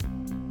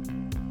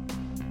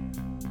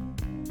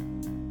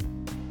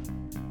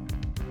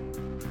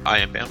I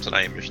am Bams, and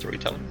I am your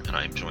storyteller, and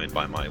I am joined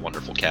by my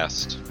wonderful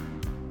cast.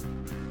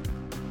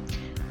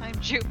 I'm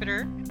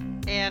Jupiter,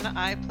 and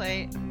I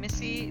play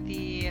Missy,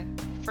 the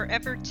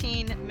forever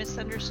teen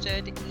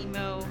misunderstood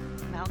emo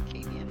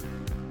Malkavian.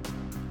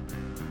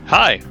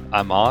 Hi,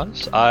 I'm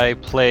Oz. I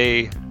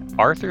play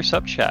Arthur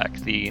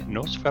Subchak, the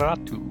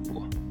Nosferatu.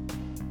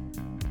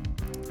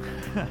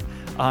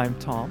 I'm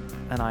Tom,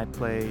 and I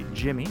play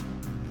Jimmy,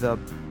 the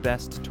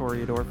best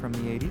Toreador from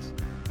the 80s.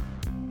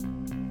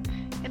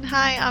 And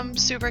hi, I'm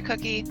Super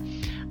Cookie.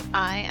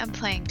 I am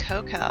playing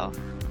Coco.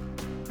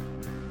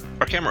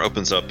 Our camera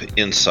opens up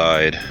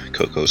inside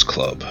Coco's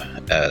club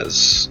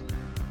as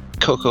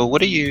Coco,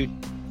 what are you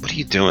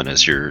doing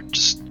as you're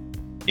just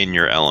in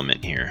your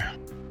element here?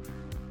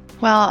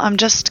 Well, I'm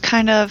just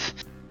kind of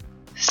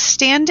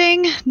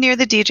standing near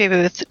the DJ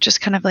booth,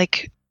 just kind of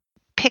like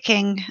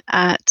picking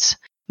at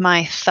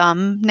my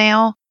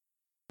thumbnail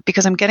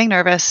because I'm getting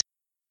nervous.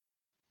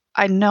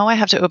 I know I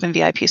have to open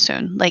VIP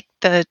soon. Like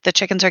the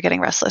chickens are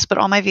getting restless, but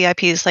all my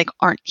VIPs like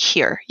aren't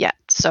here yet.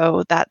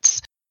 So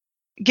that's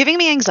giving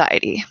me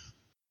anxiety.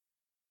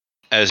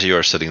 As you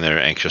are sitting there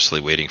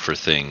anxiously waiting for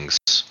things,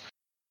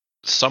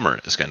 Summer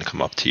is going to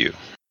come up to you.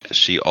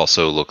 She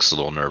also looks a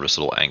little nervous,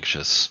 a little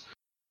anxious.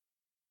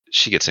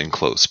 She gets in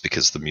close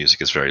because the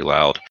music is very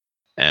loud,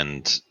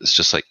 and it's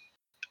just like,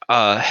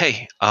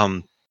 hey,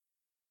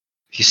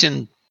 you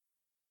seen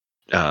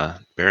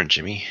Baron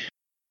Jimmy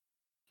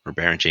or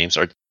Baron James?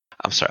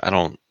 I'm sorry, I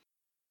don't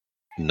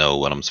know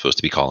what I'm supposed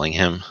to be calling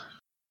him.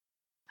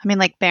 I mean,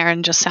 like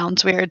Baron just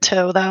sounds weird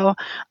too, though.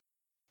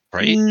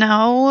 Right?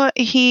 No,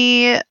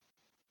 he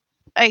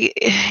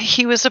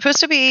was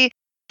supposed to be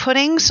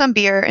putting some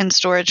beer in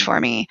storage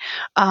for me,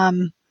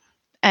 and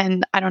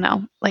I don't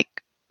know. Like,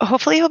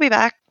 hopefully he'll be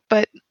back,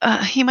 but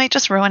he might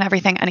just ruin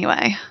everything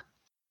anyway.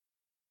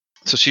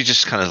 So she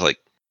just kind of like,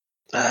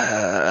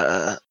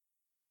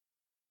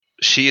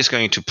 she is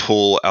going to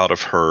pull out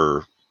of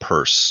her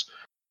purse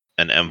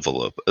an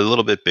envelope, a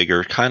little bit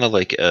bigger, kind of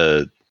like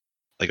a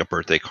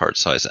birthday card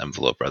size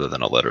envelope rather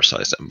than a letter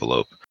size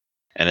envelope,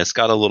 and it's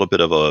got a little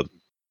bit of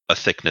a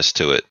thickness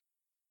to it.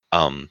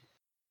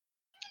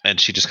 And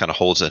she just kind of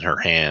holds it in her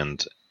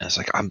hand, and it's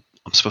like, I'm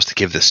supposed to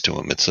give this to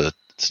him. It's an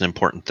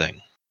important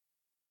thing.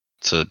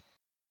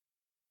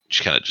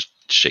 She kind of just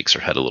shakes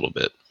her head a little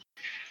bit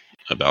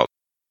about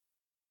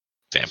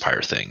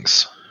vampire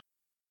things.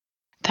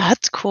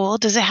 That's cool.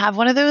 Does it have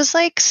one of those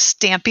like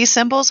stampy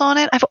symbols on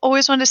it? I've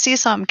always wanted to see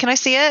some. Can I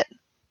see it?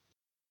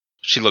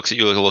 She looks at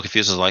you a little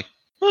confused and is like,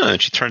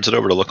 and she turns it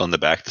over to look on the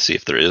back to see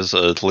if there is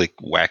a like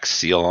wax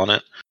seal on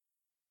it.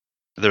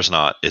 There's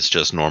not. It's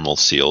just normal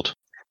sealed.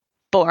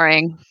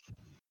 Boring.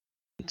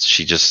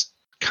 She just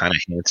kind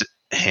of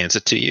hands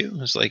it to you.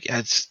 It's like,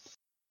 it's.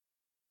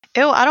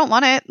 Ew, I don't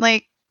want it.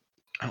 Like,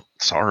 Oh,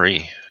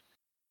 sorry.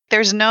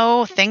 There's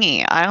no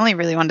thingy. I only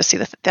really wanted to see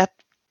that.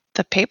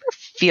 The paper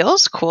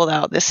feels cool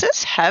though. This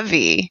is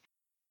heavy.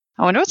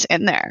 I wonder what's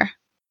in there.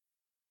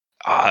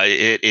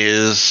 It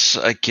is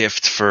a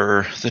gift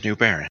for the new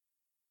Baron.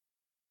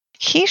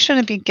 He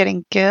shouldn't be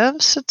getting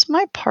gifts. It's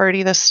my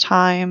party this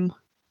time.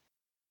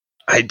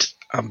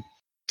 I'm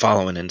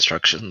following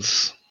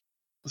instructions.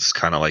 It's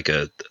kind of like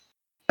a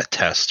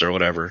test or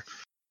whatever.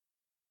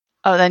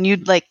 Oh, then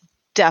you'd like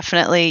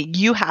definitely,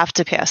 you have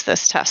to pass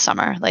this test,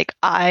 Summer. Like,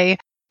 I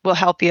will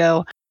help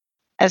you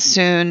as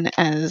soon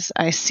as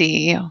I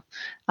see you.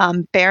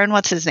 Baron,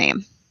 what's his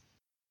name?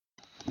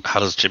 How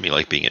does Jimmy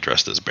like being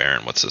addressed as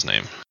Baron? What's his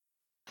name?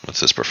 What's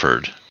his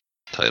preferred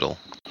title?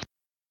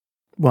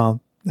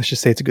 Well, let's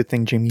just say it's a good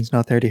thing Jimmy's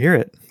not there to hear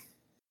it.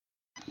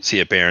 Is he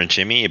a Baron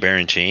Jimmy, a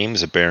Baron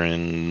James, a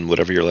Baron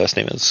whatever your last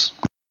name is?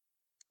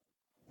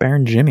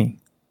 Baron Jimmy.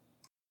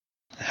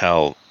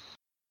 How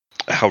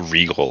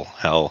regal,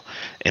 how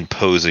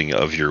imposing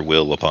of your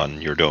will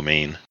upon your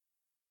domain.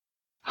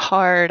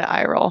 Hard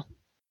eye roll.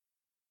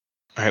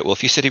 All right, well,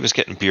 if you said he was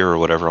getting beer or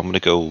whatever, I'm going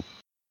to go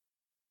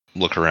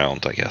look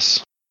around, I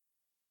guess.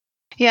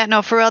 Yeah,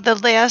 no, for real. The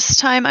last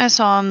time I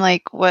saw him,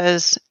 like,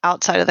 was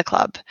outside of the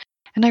club.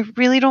 And I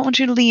really don't want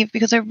you to leave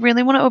because I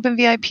really want to open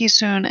VIP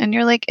soon. And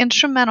you're, like,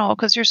 instrumental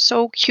because you're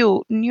so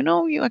cute. And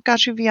I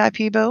got you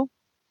VIP, boo.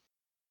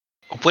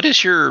 Do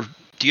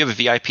you have a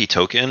VIP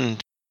token?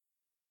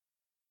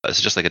 Is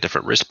it just like a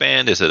different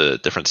wristband? Is it a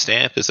different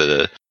stamp?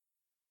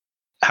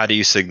 How do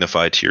you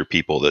signify to your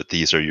people that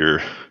these are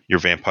your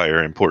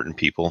vampire important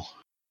people?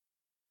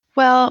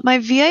 Well, my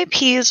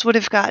VIPs would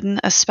have gotten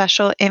a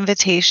special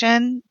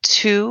invitation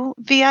to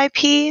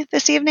VIP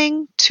this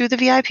evening, to the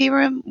VIP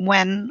room,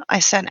 when I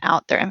sent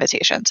out their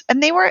invitations.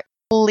 And they were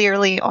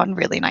clearly on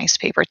really nice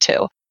paper,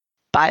 too,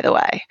 by the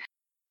way.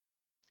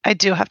 I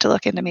do have to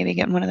look into maybe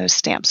getting one of those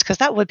stamps, because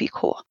that would be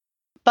cool.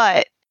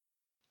 But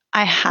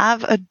I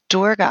have a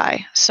door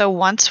guy. So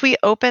once we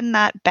open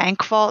that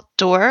bank vault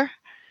door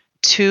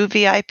to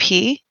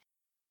VIP,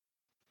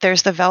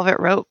 there's the velvet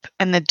rope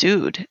and the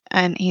dude,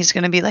 and he's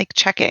going to be like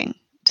checking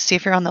to see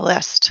if you're on the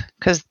list,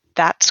 because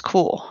that's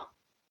cool.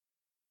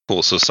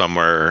 Cool. So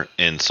somewhere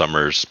in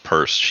Summer's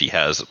purse, she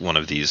has one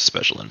of these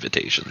special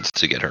invitations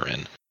to get her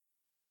in.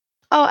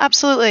 Oh,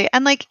 absolutely.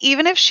 And like,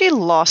 even if she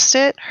lost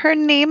it, her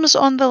name's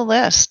on the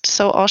list.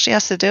 So all she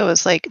has to do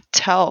is like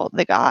tell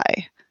the guy.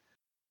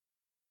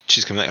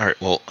 She's coming. All right.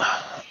 Well,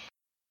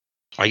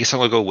 I guess I'm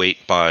gonna go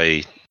wait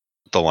by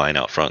the line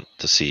out front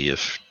to see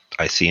if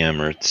I see him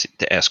or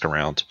to ask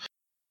around,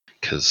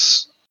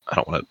 because I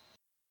don't want to.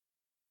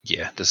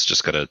 Yeah, this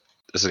has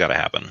gotta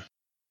happen.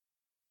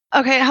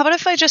 Okay, how about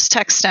if I just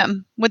text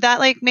him? Would that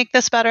like make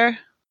this better?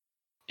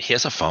 He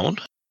has a phone.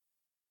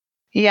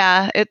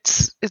 Yeah,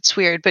 it's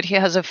weird, but he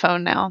has a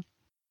phone now.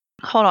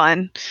 Hold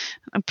on.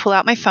 I pull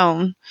out my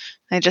phone.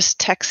 I just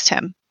text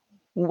him.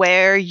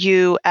 Where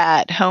you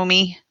at,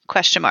 homie?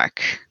 Question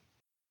mark.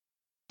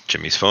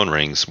 Jimmy's phone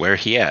rings. Where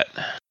he at?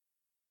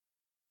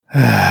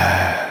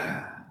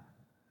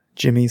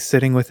 Jimmy's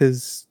sitting with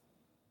his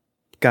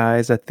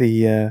guys at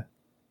the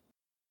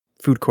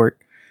food court,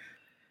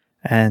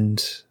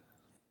 and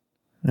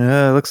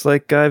looks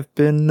like I've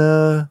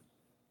been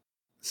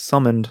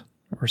summoned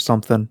or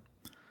something.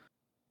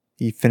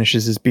 He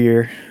finishes his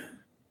beer.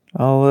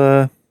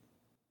 I'll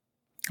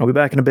be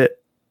back in a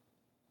bit.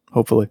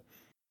 Hopefully.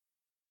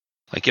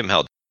 Like give him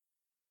hell,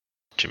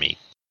 Jimmy.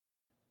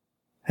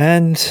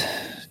 And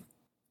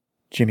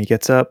Jimmy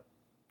gets up,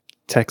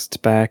 texts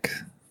back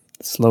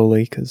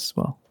slowly because,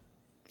 well,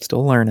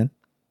 still learning.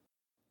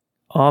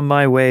 On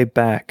my way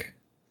back.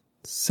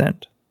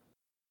 Send.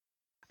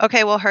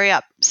 Okay, well, hurry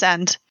up.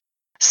 Send.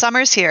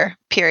 Summer's here.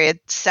 Period.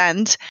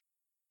 Send.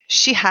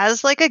 She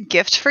has like a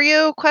gift for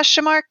you?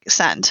 Question mark.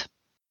 Send.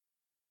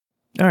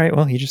 All right,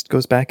 well, he just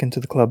goes back into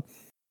the club.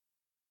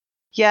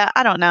 Yeah,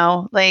 I don't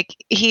know. Like,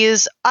 he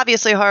is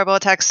obviously horrible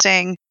at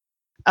texting.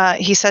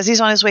 He says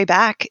he's on his way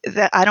back.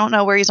 I don't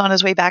know where he's on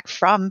his way back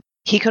from.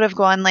 He could have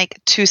gone like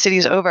 2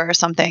 cities over or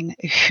something.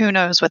 Who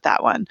knows with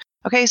that one?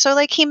 Okay, so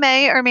like he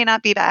may or may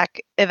not be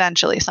back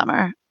eventually,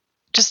 Summer.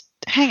 Just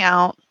hang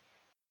out.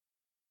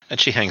 And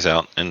she hangs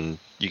out, and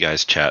you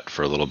guys chat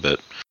for a little bit.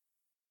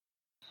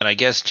 And I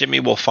guess Jimmy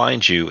will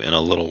find you in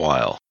a little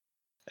while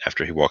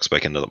after he walks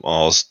back into the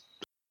malls.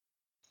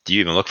 Do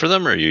you even look for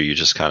them, or you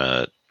just kind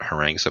of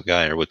harangue some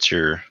guy, or what's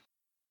your...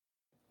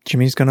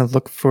 Jimmy's gonna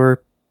look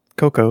for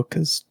Coco,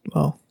 because,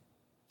 well,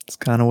 it's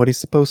kind of what he's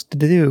supposed to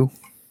do.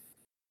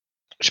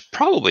 She's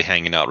probably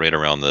hanging out right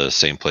around the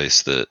same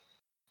place that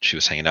she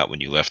was hanging out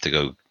when you left to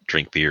go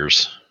drink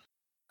beers.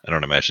 I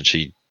don't imagine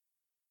she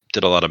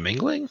did a lot of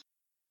mingling.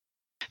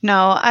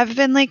 No, I've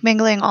been like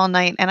mingling all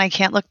night and I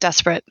can't look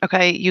desperate.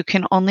 Okay. You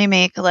can only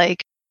make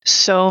like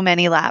so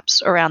many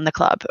laps around the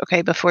club.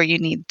 Okay. Before you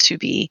need to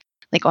be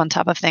like on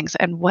top of things.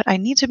 And what I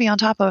need to be on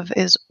top of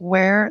is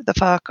where the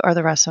fuck are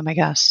the rest of my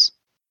guests?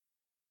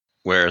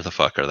 Where the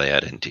fuck are they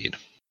at, indeed?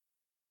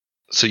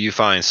 So you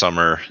find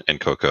Summer and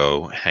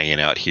Coco hanging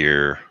out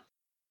here.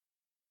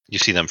 You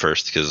see them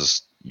first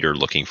because you're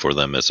looking for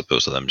them as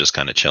opposed to them just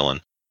kind of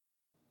chilling.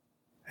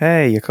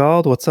 Hey, you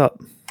called? What's up?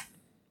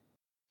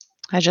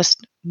 I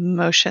just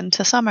motioned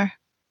to Summer.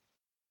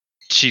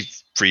 She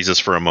freezes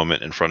for a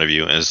moment in front of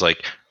you and is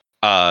like,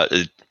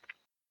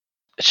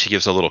 she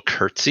gives a little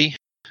curtsy.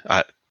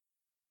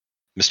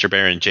 Mr.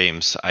 Baron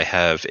James, I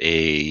have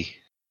a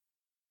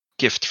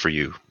gift for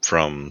you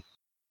from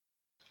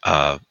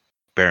Baron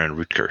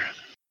Rutger.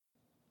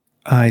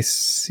 I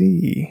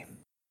see.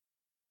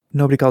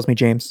 Nobody calls me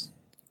James.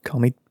 Call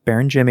me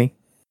Baron Jimmy.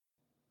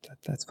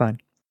 That's fine.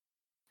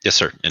 Yes,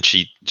 sir. And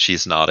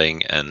she's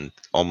nodding and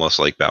almost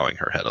like bowing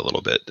her head a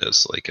little bit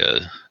as like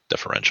a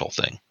deferential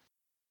thing.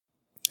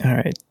 All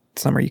right,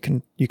 Summer, you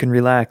can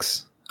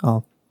relax.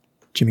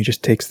 Jimmy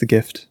just takes the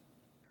gift.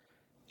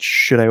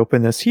 Should I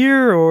open this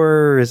here,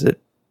 or is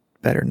it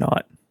better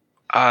not?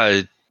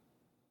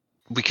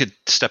 We could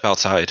step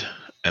outside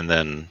and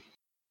then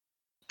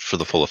for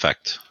the full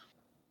effect.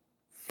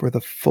 For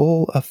the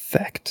full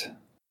effect.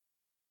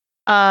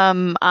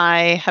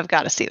 I have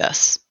got to see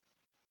this.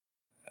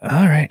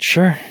 All right,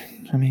 sure.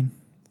 I mean,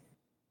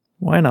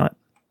 why not?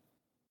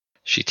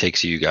 She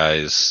takes you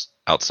guys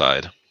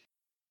outside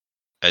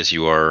as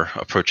you are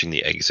approaching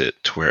the exit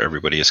to where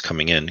everybody is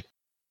coming in.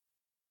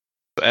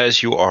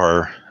 As you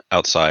are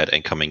outside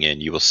and coming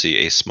in, you will see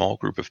a small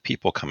group of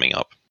people coming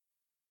up,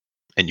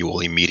 and you will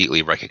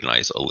immediately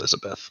recognize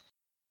Elizabeth.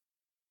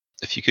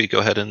 If you could go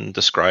ahead and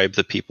describe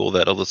the people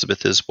that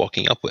Elizabeth is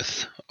walking up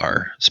with,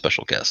 our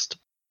special guest.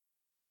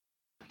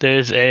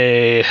 There's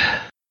a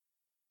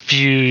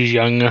few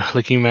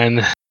young-looking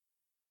men.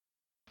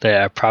 They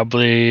are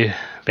probably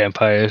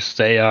vampires.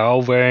 They are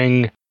all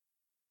wearing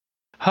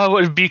how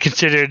would be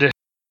considered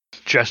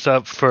dress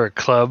up for a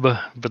club,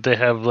 but they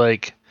have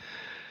like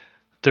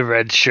the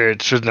red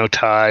shirts with no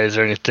ties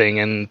or anything,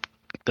 and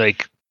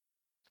like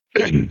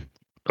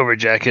over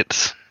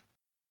jackets.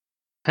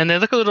 And they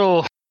look a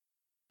little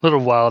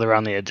wild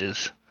around the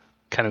edges.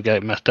 Kind of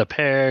got messed up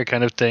hair,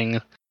 kind of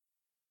thing.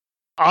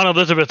 On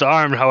Elizabeth's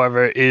arm,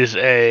 however, is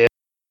a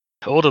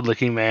older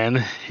looking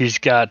man. He's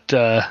got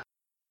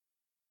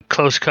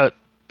close cut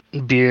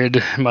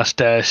beard,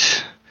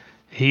 mustache.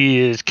 He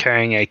is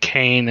carrying a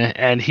cane,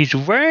 and he's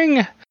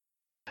wearing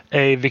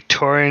a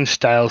Victorian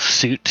style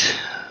suit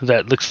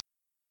that looks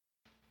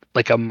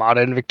like a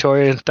modern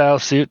Victorian style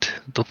suit,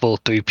 the full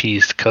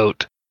 3-piece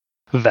coat,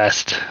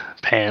 vest,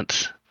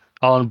 pants,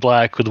 all in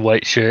black with a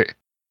white shirt,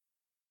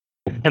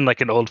 and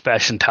like an old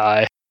fashioned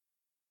tie.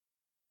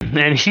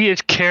 And he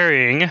is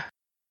carrying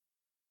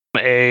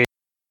a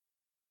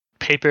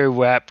paper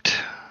wrapped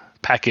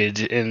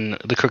package in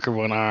the crook of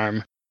one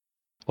arm,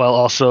 while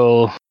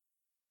also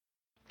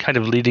kind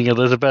of leading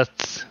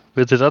Elizabeth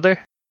with his other.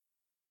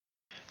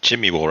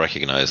 Jimmy will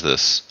recognize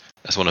this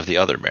as one of the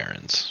other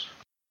barons.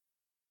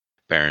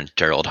 Baron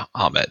Gerald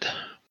Ahmed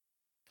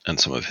and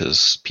some of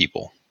his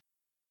people,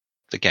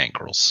 the gang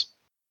girls.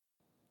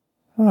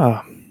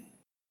 Ah,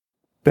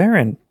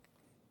 Baron,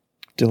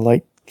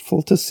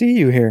 delightful to see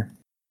you here.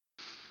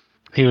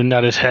 He would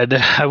nod his head.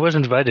 I was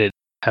invited,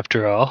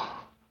 after all.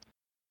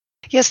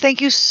 Yes,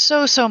 thank you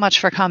so, so much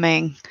for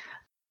coming.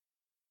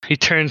 He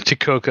turns to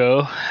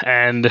Coco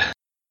and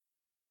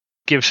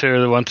gives her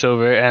the once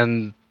over,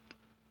 and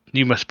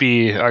you must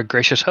be our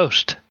gracious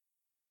host.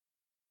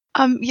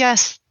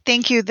 Yes,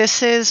 thank you.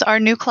 This is our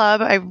new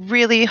club. I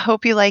really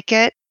hope you like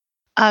it.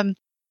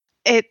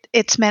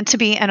 It's meant to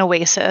be an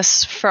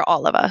oasis for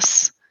all of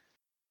us.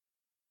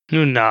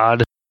 You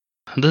nod.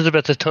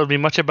 Elizabeth has told me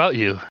much about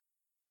you.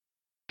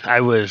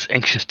 I was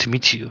anxious to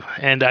meet you,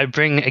 and I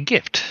bring a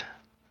gift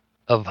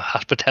of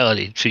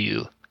hospitality to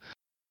you.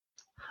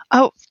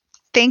 Oh,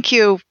 thank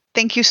you.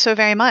 Thank you so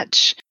very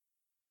much.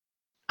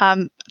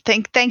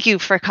 Thank you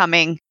for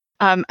coming.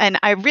 And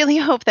I really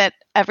hope that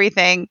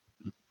everything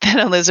that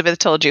Elizabeth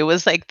told you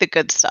was like the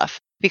good stuff,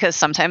 because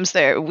sometimes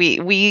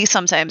we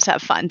sometimes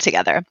have fun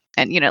together,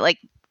 and like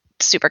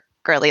super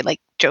girly like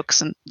jokes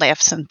and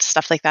laughs and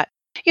stuff like that.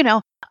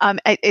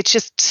 It's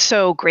just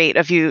so great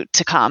of you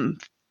to come.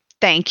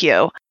 Thank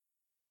you.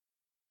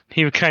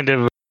 He would kind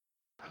of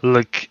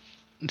look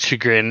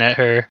chagrined at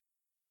her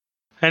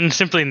and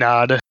simply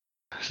nod,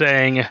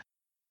 saying,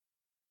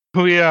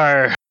 "We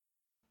are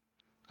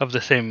of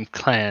the same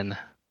clan.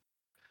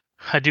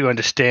 I do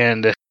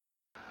understand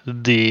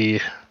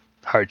the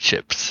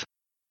hardships."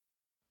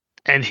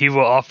 And he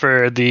will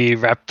offer the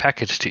wrap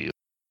package to you.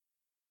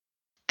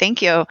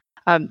 Thank you.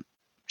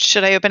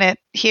 Should I open it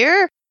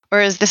here,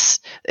 or is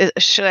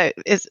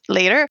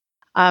later?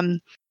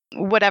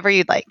 Whatever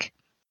you'd like.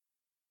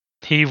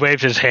 He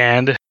waves his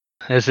hand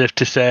as if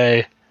to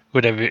say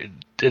whatever,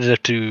 as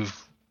if to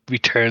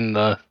return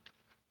the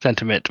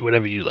sentiment,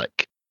 whatever you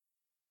like.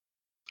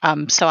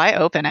 So I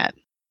open it.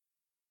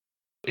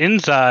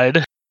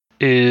 Inside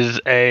is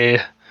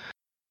a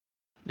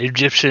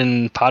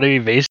Egyptian pottery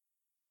vase,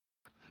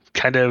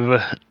 kind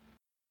of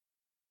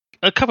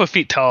a couple of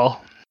feet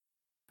tall,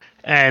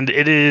 and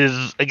it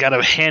is got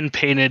a hand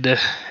painted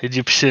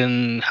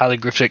Egyptian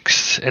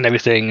hieroglyphics and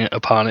everything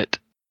upon it.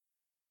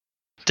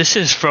 This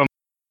is from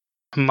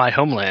my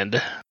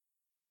homeland,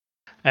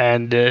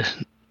 and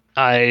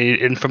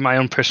from my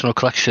own personal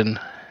collection.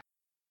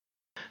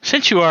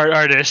 Since you are an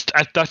artist,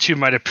 I thought you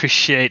might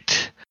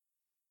appreciate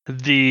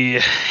the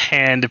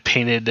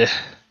hand-painted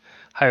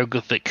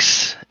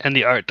hieroglyphics and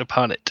the art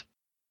upon it.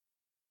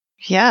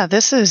 Yeah,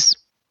 this is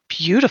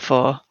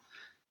beautiful.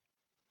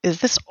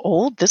 Is this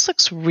old? This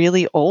looks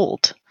really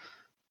old.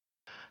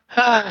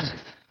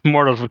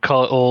 Mortals would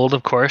call it old,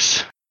 of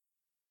course.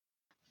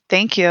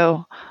 Thank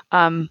you.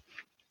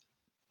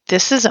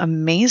 This is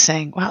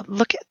amazing. Wow,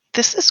 look at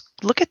this.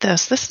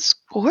 This is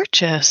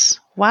gorgeous.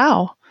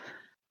 Wow.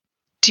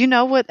 Do you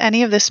know what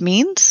any of this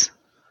means?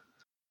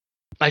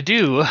 I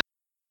do.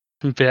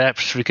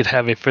 Perhaps we could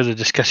have a further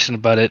discussion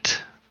about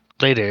it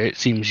later. It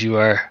seems you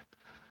are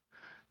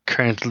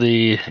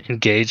currently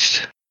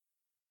engaged.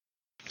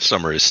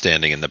 Summer is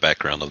standing in the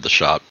background of the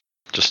shop,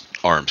 just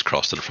arms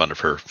crossed in front of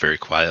her, very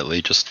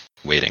quietly, just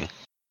waiting.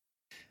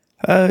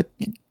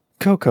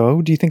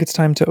 Coco, do you think it's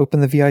time to open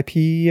the VIP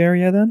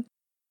area then?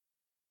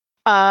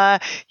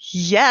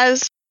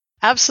 Yes,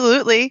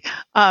 absolutely.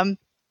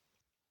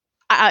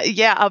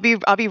 Yeah, I'll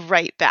be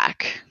right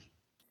back.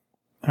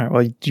 All right.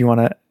 Well, do you want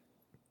to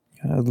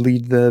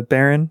lead the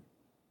Baron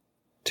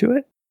to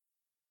it?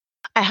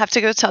 I have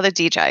to go tell the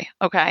DJ,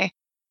 okay?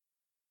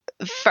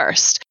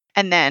 First,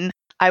 and then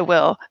I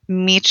will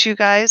meet you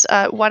guys.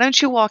 Why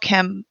don't you walk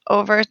him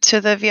over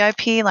to the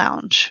VIP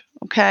lounge,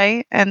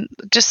 okay? And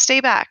just stay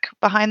back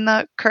behind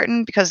the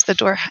curtain, because the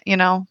door,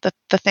 the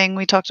thing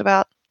we talked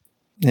about.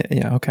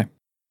 Yeah, okay.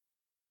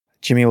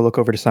 Jimmy will look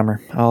over to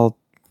Summer. I'll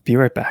be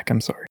right back.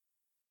 I'm sorry.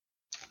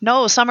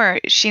 No, Summer,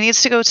 she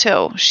needs to go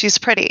too. She's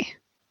pretty.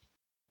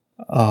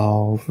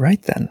 All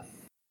right then.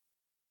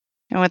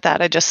 And with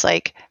that, I just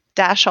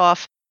dash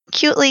off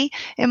cutely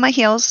in my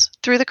heels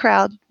through the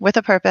crowd with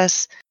a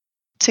purpose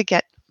to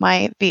get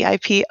my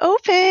VIP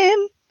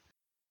open.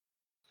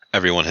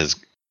 Everyone has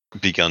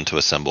begun to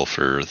assemble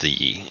for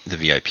the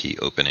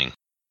VIP opening.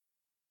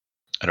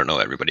 I don't know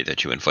everybody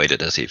that you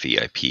invited as a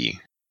VIP,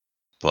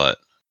 but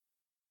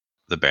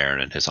the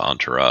Baron and his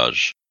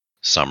entourage,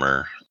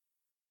 Summer.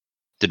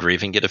 Did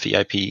Raven get a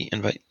VIP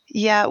invite?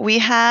 Yeah, we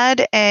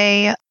had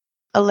a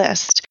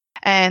list,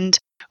 and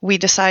we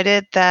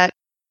decided that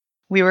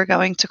we were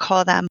going to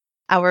call them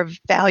our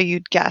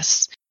valued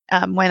guests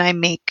when I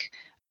make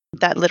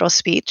that little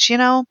speech, you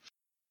know?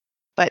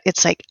 But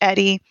it's like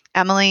Eddie,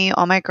 Emily,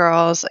 all my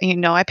girls. You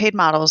know, I paid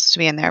models to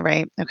be in there,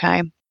 right?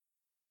 Okay.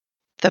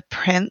 The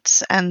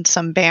Prince and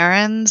some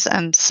Barons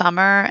and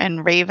Summer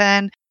and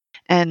Raven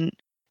and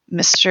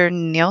Mr.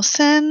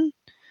 Nielsen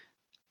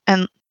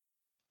and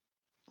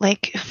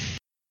like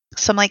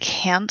some like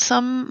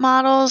handsome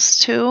models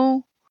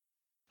too.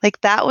 Like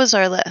that was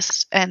our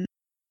list. And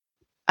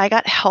I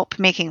got help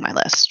making my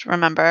list,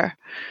 remember?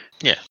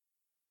 Yeah.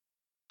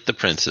 The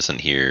prince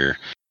isn't here.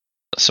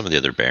 Some of the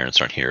other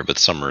barons aren't here, but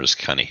Summer is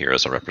kind of here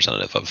as a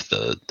representative of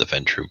the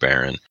Ventru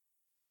Baron.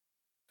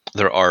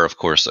 There are, of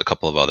course, a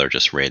couple of other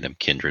just random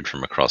kindred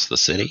from across the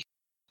city,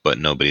 but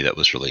nobody that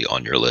was really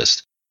on your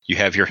list. You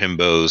have your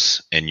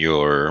himbos and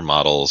your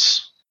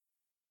models,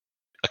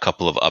 a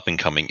couple of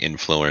up-and-coming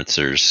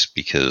influencers,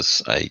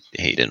 because I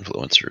hate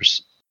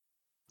influencers.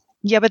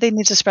 Yeah, but they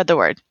need to spread the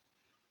word.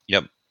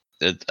 Yep.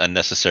 A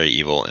necessary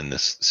evil in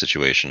this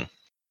situation.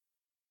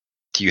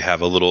 Do you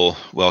have a little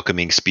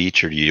welcoming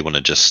speech, or do you want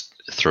to just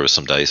throw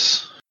some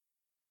dice?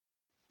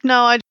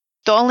 No,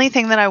 the only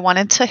thing that I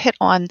wanted to hit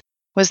on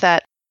was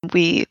that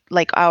we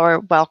like our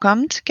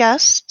welcomed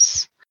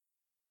guests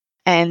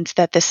and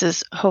that this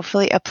is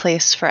hopefully a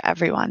place for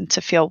everyone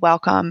to feel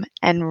welcome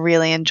and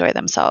really enjoy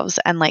themselves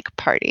and like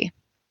party.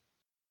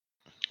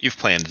 You've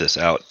planned this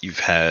out. You've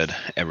had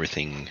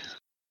everything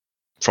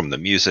from the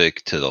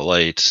music to the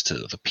lights to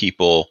the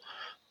people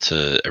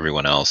to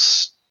everyone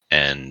else,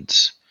 and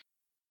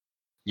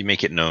you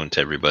make it known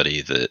to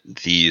everybody that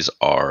these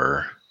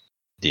are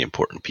the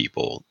important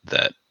people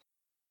that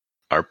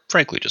are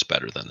frankly just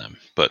better than them,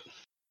 but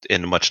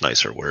in much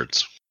nicer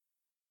words.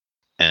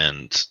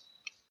 And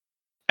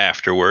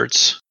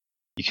afterwards,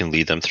 you can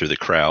lead them through the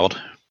crowd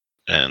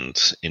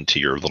and into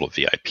your little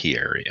VIP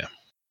area.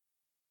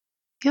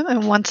 Yeah,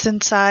 and once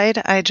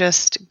inside, I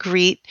just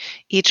greet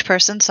each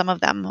person. Some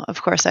of them,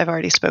 of course, I've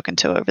already spoken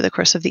to over the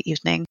course of the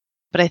evening,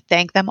 but I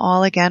thank them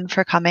all again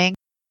for coming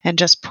and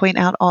just point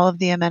out all of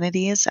the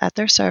amenities at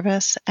their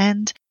service.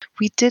 And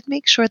we did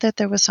make sure that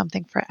there was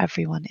something for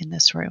everyone in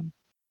this room.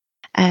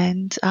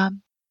 And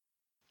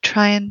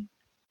try and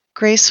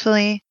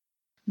gracefully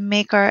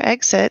make our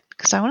exit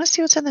because I want to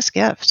see what's in this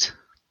gift.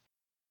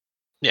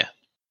 Yeah.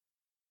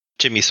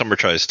 Jimmy Summer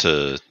tries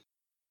to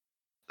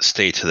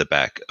stay to the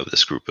back of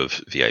this group of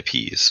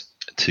VIPs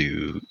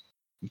to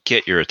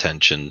get your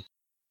attention,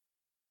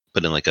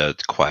 but in like a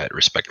quiet,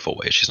 respectful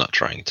way. She's not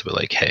trying to be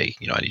like, hey,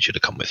 I need you to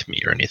come with me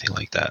or anything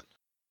like that.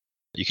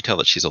 You can tell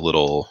that she's a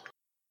little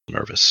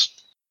nervous.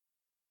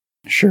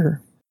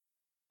 Sure.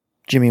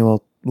 Jimmy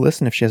will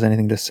listen if she has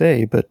anything to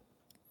say, but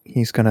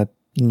he's going to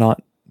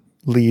not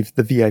leave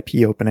the VIP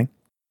opening.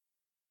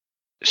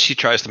 She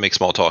tries to make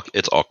small talk.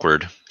 It's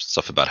awkward.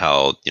 Stuff about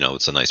how,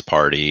 it's a nice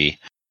party.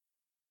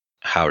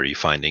 How are you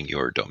finding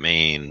your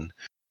domain?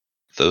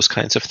 Those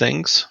kinds of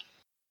things.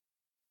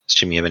 Does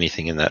Jimmy have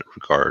anything in that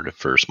regard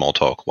for small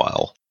talk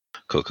while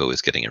Coco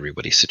is getting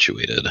everybody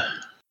situated?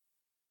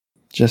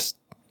 Just,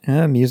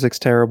 music's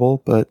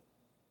terrible, but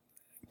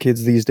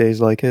kids these days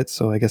like it,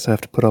 so I guess I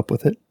have to put up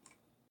with it.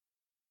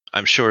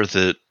 I'm sure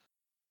that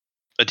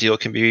a deal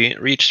can be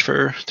reached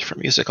for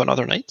music on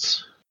other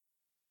nights.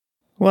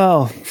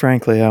 Well,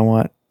 frankly, I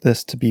want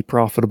this to be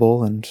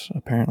profitable, and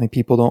apparently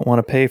people don't want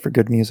to pay for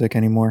good music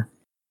anymore.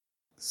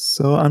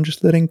 So I'm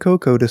just letting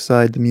Coco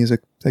decide the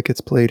music that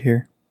gets played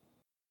here.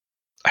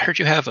 I heard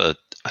you have a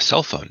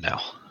cell phone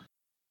now.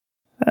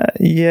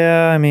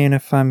 Yeah, I mean,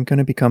 if I'm going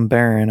to become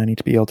Baron, I need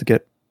to be able to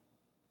get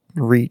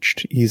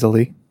reached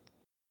easily.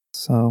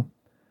 So...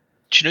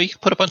 Do you know you can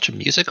put a bunch of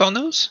music on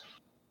those?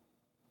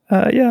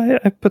 Yeah,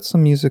 I put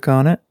some music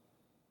on it.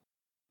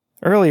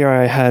 Earlier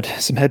I had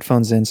some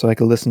headphones in so I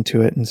could listen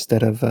to it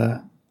instead of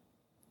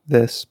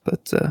this,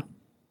 but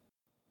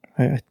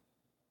I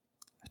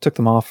took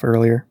them off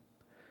earlier.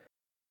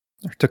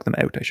 Or took them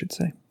out, I should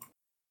say.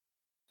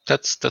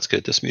 That's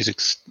good. This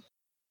music's...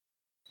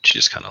 She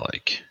just kind of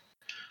like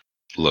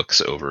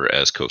looks over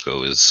as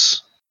Coco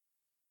is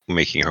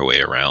making her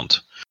way around.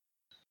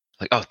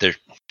 Like, oh, there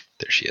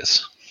she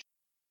is.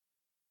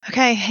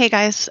 Okay, hey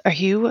guys, are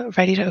you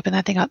ready to open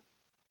that thing up?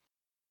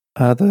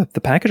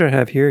 The package I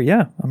have here,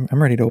 yeah,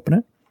 I'm ready to open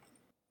it.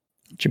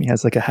 Jimmy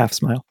has like a half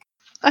smile.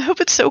 I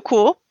hope it's so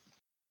cool.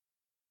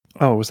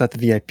 Oh, was that the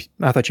VIP?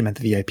 I thought you meant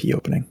the VIP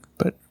opening,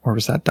 or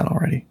was that done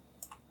already?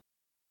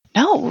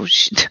 No,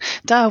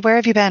 duh, where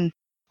have you been?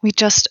 We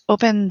just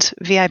opened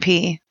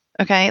VIP,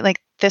 okay?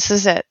 Like, this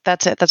is it.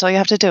 That's it. That's all you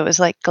have to do is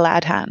like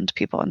glad hand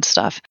people and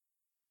stuff.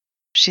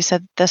 She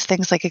said this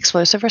thing's like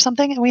explosive or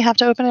something, and we have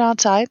to open it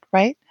outside,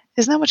 right?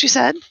 Isn't that what you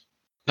said?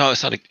 No,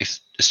 it's not.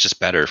 It's just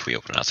better if we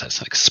open it outside.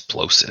 It's not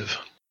explosive.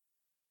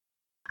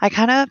 I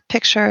kind of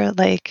picture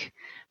like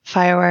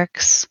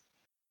fireworks.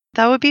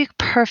 That would be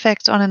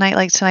perfect on a night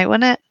like tonight,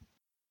 wouldn't it?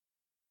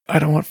 I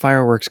don't want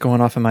fireworks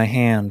going off in my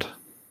hand.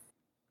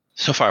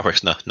 So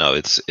fireworks, no,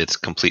 it's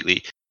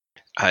completely.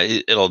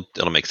 It'll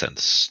make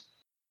sense.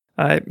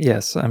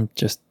 Yes, I'm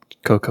just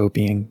Coco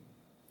being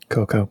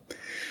Coco.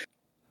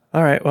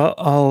 All right,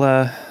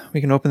 well,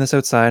 we can open this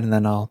outside, and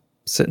then I'll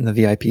sit in the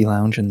VIP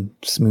lounge and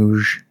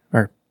smooge,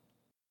 or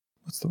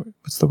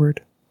What's the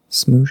word?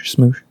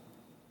 Smoosh.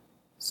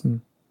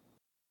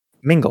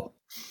 Mingle.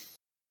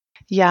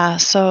 Yeah,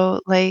 so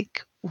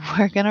like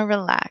we're gonna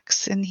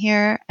relax in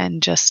here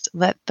and just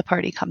let the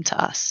party come to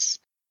us.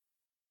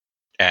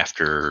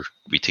 After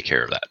we take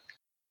care of that.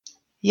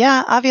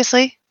 Yeah,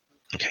 obviously.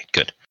 Okay,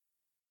 good.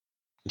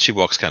 And she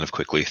walks kind of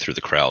quickly through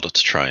the crowd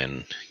to try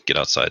and get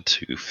outside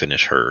to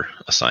finish her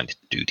assigned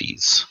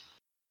duties.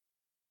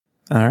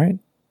 All right.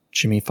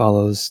 Jimmy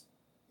follows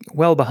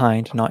well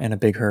behind, not in a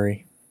big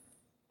hurry.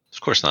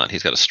 Of course not.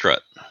 He's got a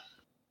strut.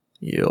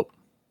 Yep.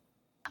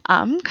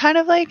 I'm kind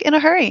of like in a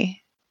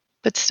hurry,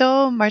 but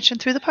still marching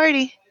through the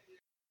party.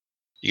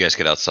 You guys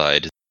get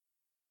outside.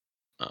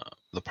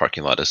 The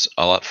parking lot is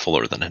a lot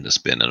fuller than it has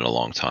been in a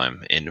long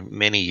time. In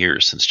many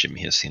years since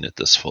Jimmy has seen it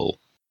this full.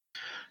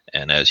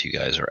 And as you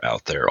guys are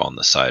out there on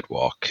the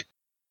sidewalk,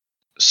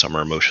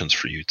 Summer motions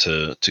for you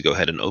to go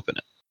ahead and open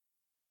it.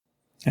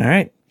 All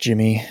right.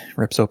 Jimmy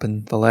rips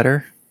open the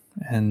letter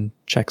and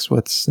checks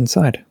what's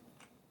inside.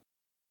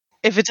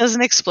 If it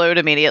doesn't explode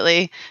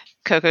immediately,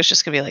 Coco's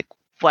just gonna be like,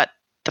 "What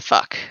the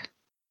fuck?"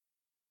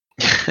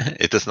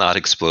 It does not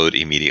explode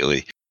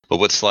immediately. But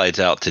what slides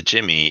out to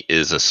Jimmy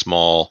is a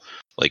small,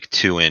 like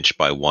 2-inch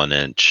by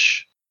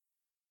 1-inch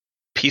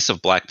piece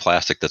of black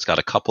plastic that's got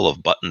a couple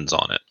of buttons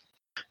on it.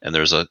 And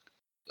there's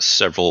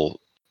several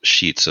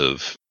sheets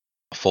of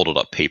folded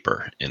up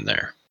paper in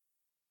there.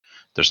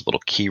 There's a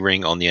little key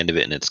ring on the end of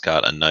it, and it's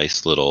got a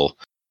nice little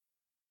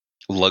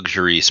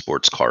luxury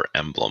sports car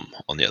emblem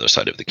on the other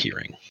side of the key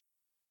ring.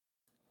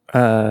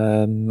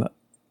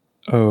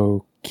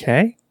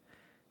 Okay.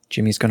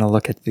 Jimmy's going to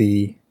look at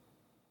the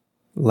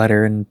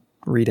letter and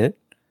read it.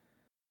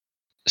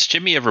 Has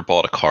Jimmy ever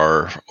bought a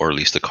car, or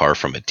leased a car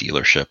from a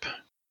dealership?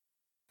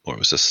 Or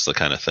was this the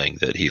kind of thing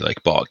that he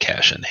bought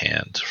cash in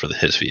hand for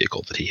his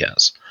vehicle that he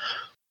has?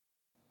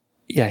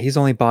 Yeah, he's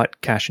only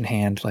bought cash in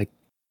hand,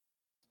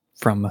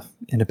 from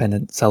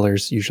independent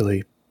sellers,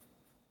 usually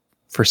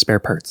for spare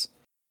parts.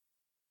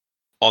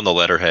 On the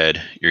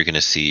letterhead, you're going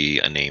to see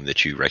a name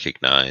that you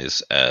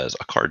recognize as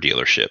a car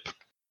dealership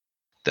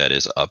that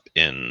is up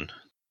in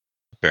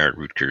Baron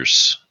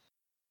Rutger's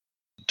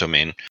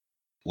domain,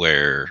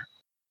 where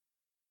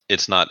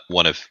it's not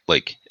one of,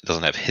 it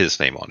doesn't have his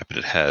name on it, but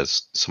it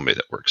has somebody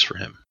that works for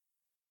him.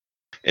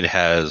 It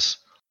has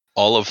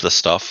all of the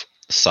stuff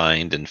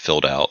signed and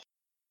filled out,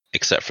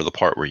 except for the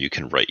part where you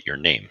can write your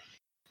name,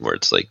 where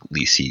it's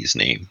leasee's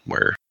name,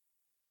 where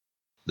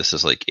this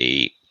is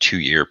a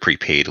 2-year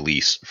prepaid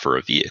lease for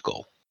a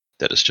vehicle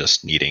that is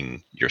just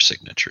needing your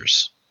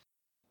signatures.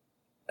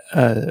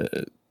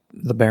 The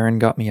Baron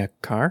got me a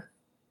car?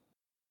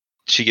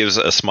 She gives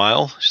a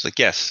smile. She's like,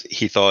 yes,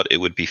 he thought it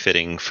would be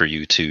fitting for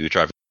you to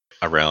drive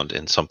around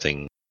in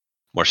something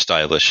more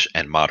stylish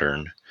and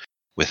modern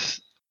with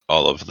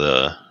all of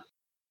the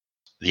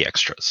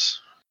extras.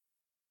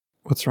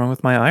 What's wrong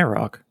with my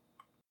IROC?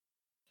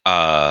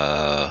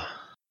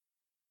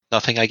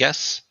 Nothing, I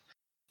guess.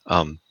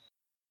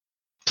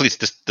 Please,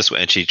 this way.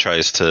 And she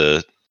tries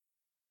to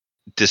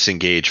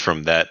disengage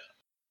from that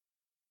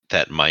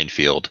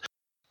minefield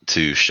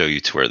to show you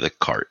to where the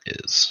cart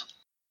is.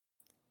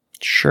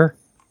 Sure.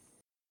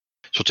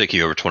 She'll take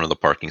you over to one of the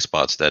parking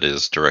spots that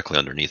is directly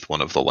underneath one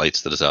of the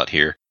lights that is out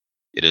here.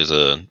 It is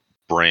a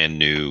brand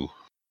new,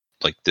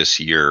 this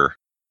year,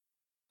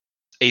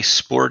 a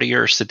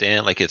sportier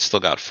sedan. It's still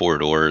got 4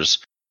 doors,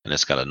 and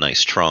it's got a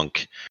nice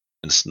trunk.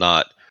 And it's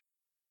not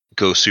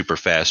go super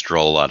fast,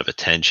 draw a lot of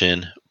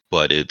attention,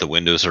 but the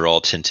windows are all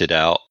tinted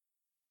out.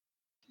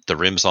 The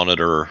rims on it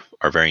are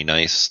very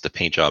nice. The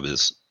paint job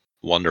is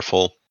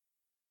wonderful.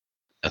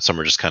 And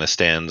Summer just kind of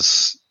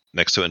stands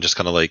next to it and just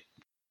kind of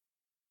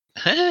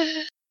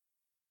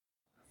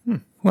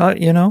Well,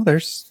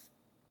 it's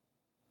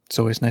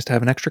always nice to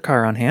have an extra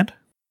car on hand.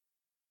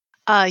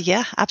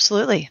 Yeah,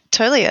 absolutely.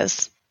 Totally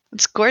is.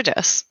 It's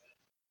gorgeous.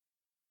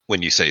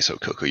 When you say so,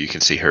 Coco, you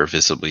can see her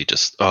visibly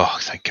just, oh,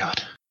 thank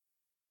God.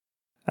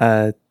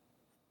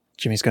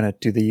 Jimmy's going to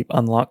do the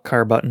unlock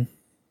car button.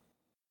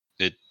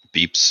 It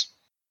beeps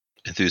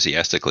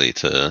enthusiastically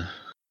to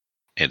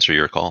answer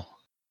your call.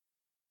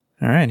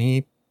 All right,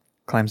 he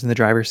climbs in the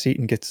driver's seat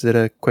and gets it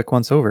a quick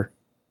once over.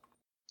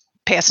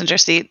 Passenger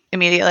seat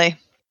immediately.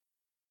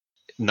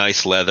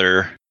 Nice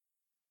leather.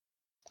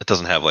 It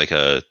doesn't have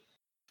a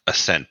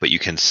scent, but you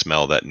can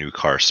smell that new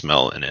car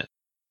smell in it.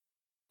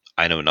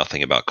 I know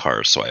nothing about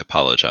cars, so I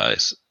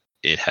apologize.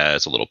 It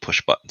has a little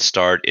push button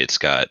start. It's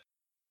got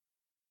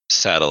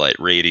satellite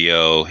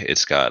radio.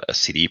 It's got a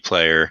CD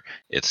player.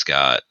 It's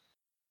got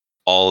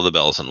all of the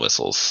bells and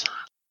whistles.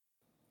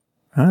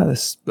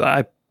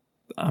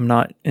 I'm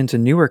not into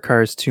newer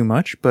cars too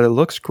much, but it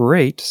looks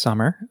great,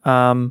 Summer.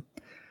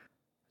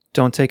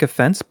 Don't take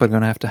offense, but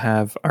I'm going to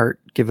have Art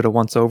give it a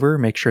once over,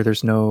 make sure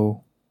there's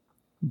no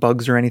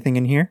bugs or anything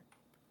in here.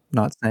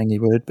 Not saying he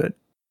would, but...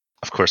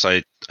 Of course,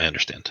 I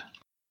understand.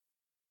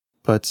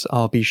 But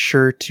I'll be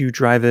sure to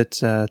drive it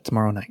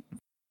tomorrow night.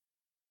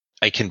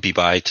 I can be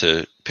by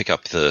to pick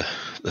up the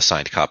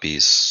signed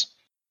copies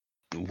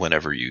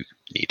whenever you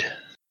need.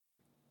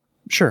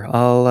 Sure,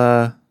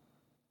 I'll...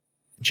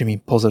 Jimmy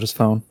pulls out his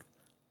phone.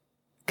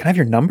 Can I have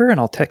your number and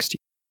I'll text you?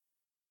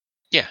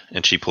 Yeah,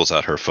 and she pulls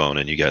out her phone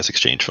and you guys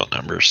exchange phone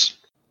numbers.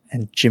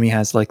 And Jimmy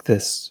has like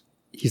this,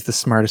 he's the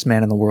smartest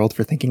man in the world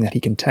for thinking that he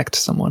can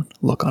text someone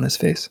look on his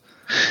face.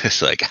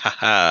 It's like,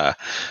 haha,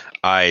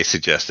 I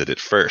suggested it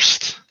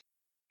first.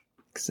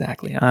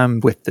 Exactly. I'm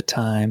with the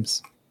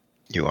times.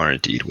 You are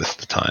indeed with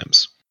the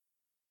times.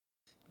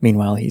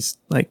 Meanwhile, he's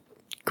like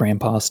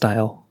grandpa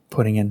style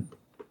putting in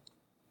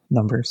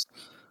numbers.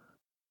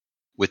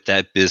 With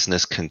that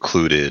business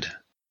concluded,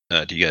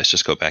 do you guys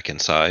just go back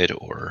inside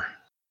or?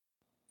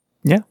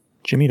 Yeah,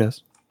 Jimmy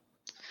does.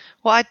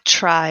 Well, I'd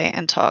try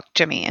and talk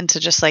Jimmy into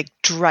just like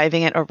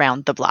driving it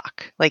around the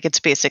block. Like it's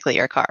basically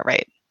your car,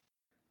 right?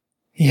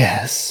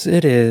 Yes,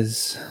 it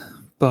is.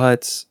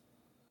 But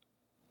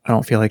I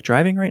don't feel like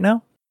driving right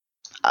now.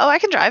 Oh, I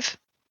can drive.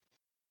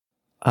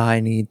 I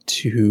need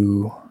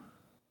to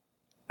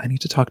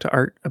talk to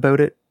Art about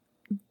it.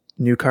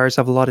 New cars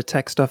have a lot of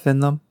tech stuff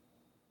in them.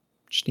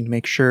 Just need to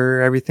make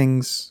sure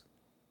everything's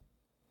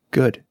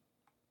good.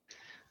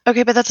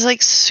 Okay, but that's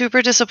like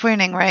super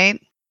disappointing, right?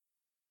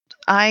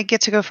 I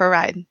get to go for a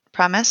ride.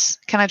 Promise?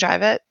 Can I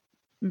drive it?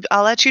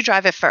 I'll let you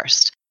drive it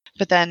first,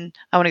 but then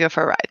I want to go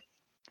for a ride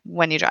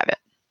when you drive it.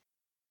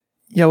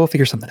 Yeah, we'll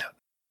figure something out.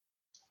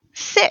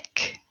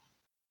 Sick.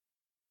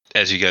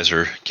 As you guys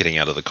are getting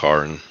out of the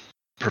car and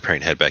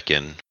preparing to head back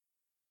in,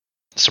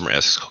 Summer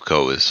asks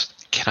Coco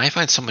can I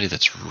find somebody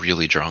that's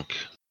really drunk?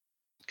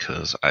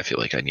 Because I feel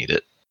like I need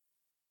it.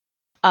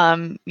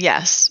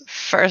 Yes.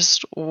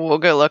 First, we'll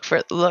go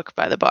look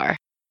by the bar,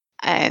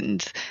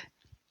 and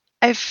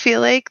I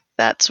feel like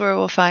that's where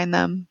we'll find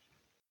them.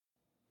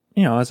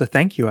 You know, as a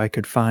thank you, I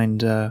could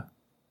find one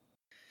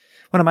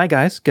of my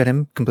guys, get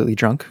him completely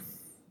drunk.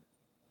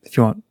 If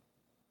you want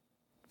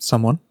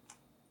someone.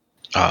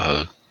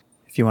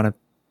 If you want to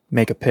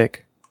make a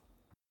pick.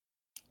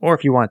 Or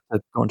if you want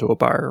to go into a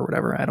bar or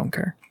whatever, I don't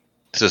care.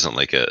 This isn't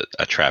like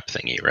a trap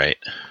thingy, right?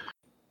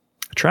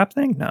 A trap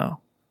thing?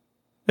 No.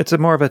 It's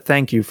more of a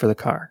thank you for the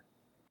car.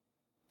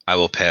 I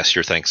will pass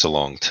your thanks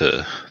along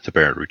to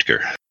Baron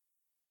Rutger.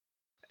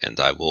 And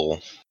I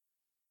will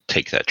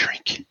take that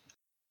drink.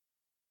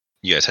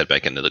 You guys head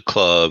back into the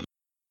club.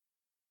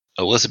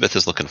 Elizabeth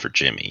is looking for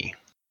Jimmy.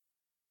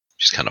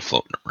 She's kind of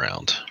floating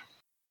around.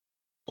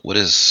 What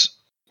does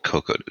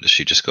Coco do? Does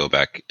she just go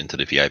back into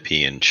the VIP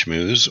and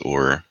schmooze,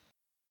 or?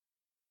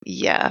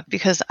 Yeah,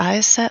 because I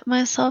set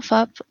myself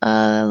up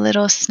a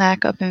little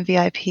snack up in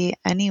VIP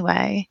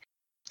anyway.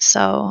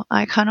 So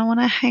I kind of want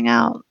to hang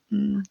out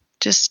and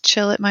just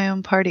chill at my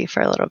own party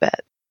for a little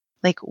bit.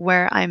 Like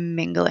where I'm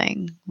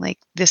mingling. Like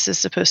this is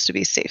supposed to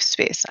be safe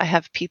space. I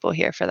have people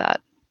here for that.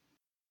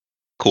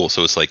 Cool,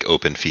 so it's like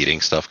open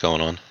feeding stuff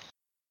going on?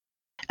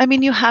 I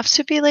mean, you have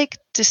to be like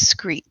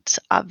discreet,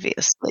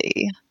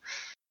 obviously.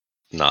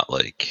 Not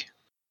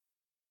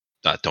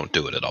don't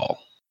do it at all.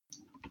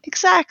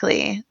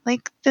 Exactly.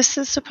 Like this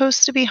is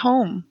supposed to be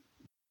home.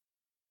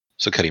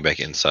 So cutting back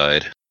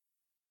inside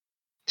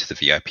to the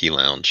VIP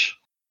lounge.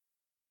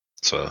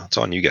 So it's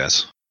on you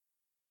guys.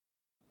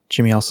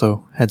 Jimmy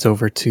also heads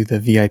over to the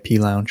VIP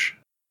lounge,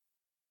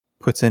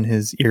 puts in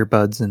his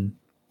earbuds and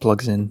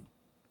plugs in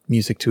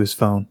music to his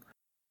phone.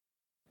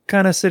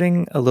 Kind of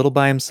sitting a little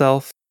by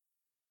himself,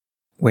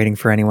 waiting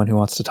for anyone who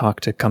wants to talk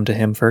to come to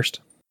him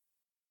first.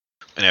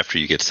 And after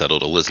you get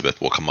settled,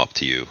 Elizabeth will come up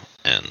to you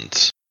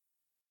and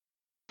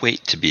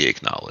wait to be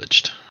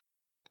acknowledged.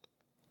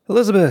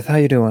 Elizabeth, how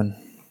you doing?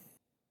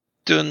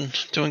 Doing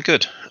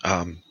good.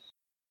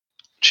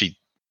 She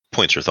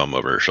points her thumb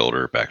over her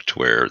shoulder back to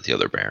where the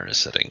other Baron is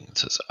sitting and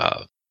says,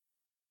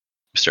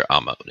 Mr.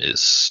 Amon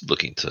is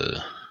looking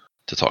to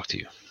talk to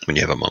you when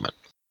you have a moment.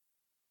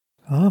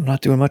 Oh, I'm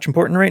not doing much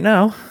important right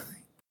now.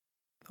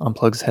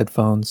 Unplugs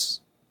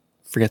headphones,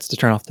 forgets to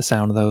turn off the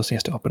sound of those, so he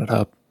has to open it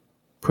up,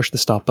 push the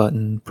stop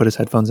button, put his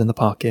headphones in the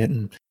pocket,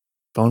 and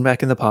phone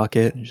back in the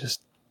pocket, and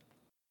just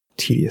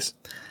tedious.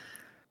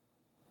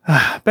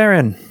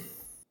 Baron,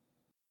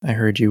 I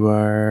heard you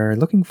are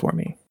looking for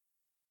me.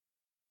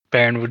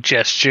 Baron would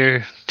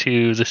gesture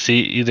to the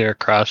seat either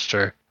across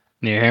or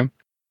near him.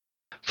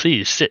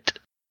 Please sit.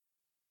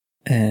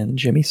 And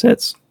Jimmy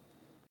sits.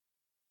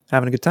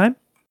 Having a good time?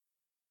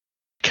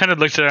 Kind of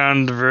looks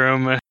around the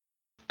room,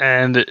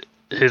 and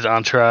his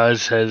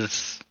entourage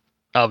has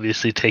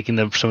obviously taken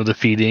up some of the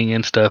feeding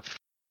and stuff.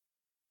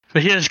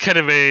 But he has kind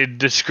of a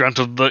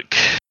disgruntled look.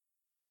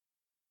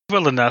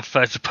 Well enough,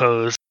 I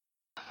suppose.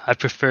 I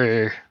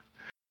prefer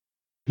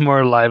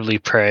more lively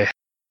prey.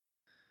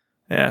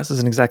 Yeah, this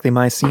isn't exactly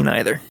my scene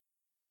either.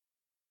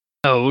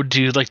 Oh,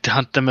 do you like to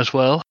hunt them as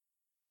well?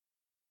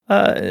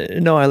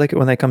 No, I like it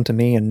when they come to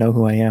me and know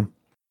who I am.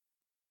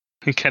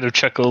 He kind of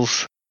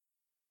chuckles.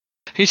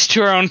 Each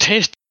to our own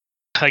taste,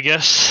 I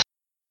guess.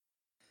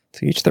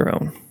 To each their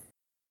own.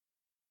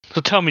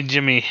 So tell me,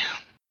 Jimmy,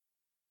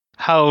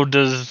 how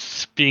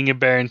does being a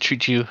Baron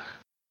treat you?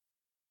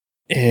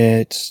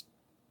 It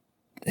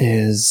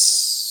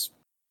is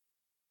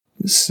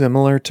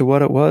similar to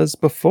what it was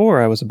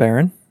before I was a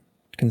Baron,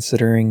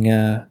 considering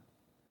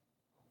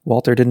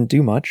Walter didn't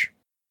do much.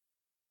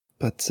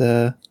 But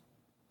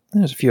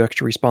There's a few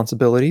extra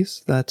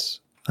responsibilities that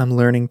I'm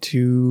learning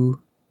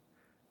to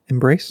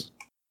embrace.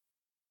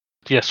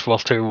 Yes,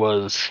 Walter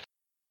was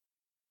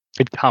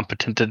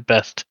incompetent at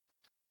best.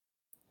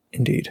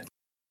 Indeed.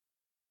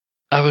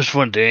 I was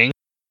wondering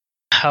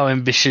how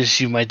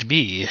ambitious you might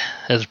be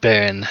as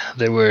Baron.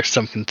 There were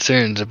some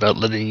concerns about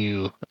letting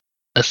you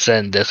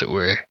ascend, as it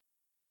were.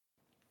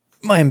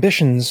 My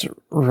ambitions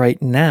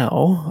right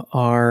now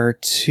are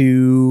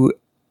to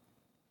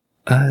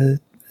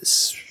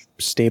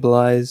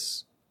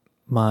stabilize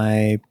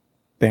my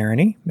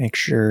barony, make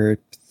sure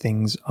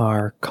things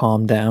are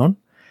calmed down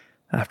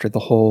after the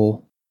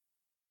whole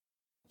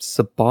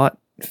Sabbat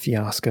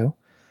fiasco.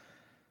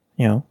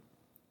 You know,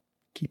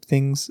 keep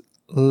things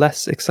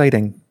less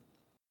exciting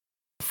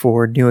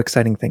before new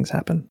exciting things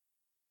happen.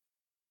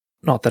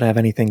 Not that I have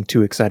anything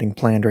too exciting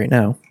planned right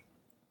now.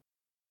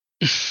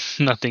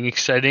 Nothing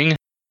exciting.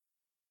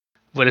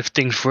 What if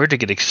things were to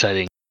get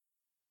exciting?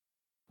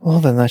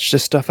 Well, then that's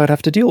just stuff I'd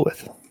have to deal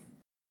with.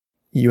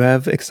 You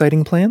have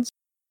exciting plans?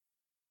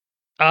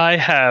 I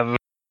have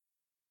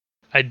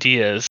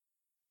ideas.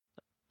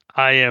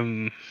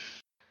 I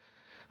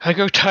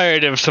grow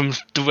tired of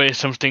the way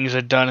some things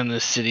are done in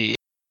this city,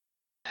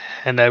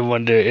 and I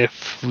wonder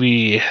if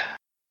we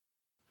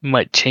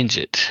might change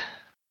it.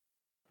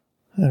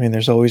 I mean,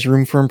 there's always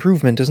room for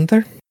improvement, isn't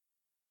there?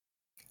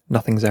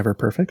 Nothing's ever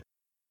perfect.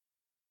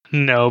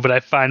 No, but I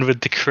find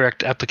with the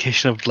correct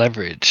application of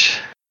leverage,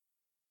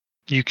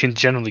 you can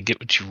generally get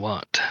what you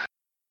want.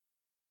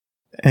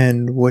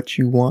 And what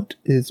you want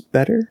is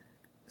better,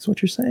 is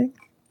what you're saying?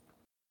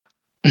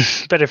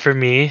 Better for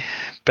me,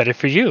 better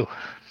for you.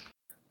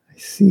 I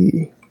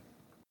see.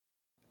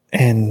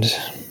 And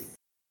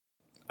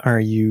are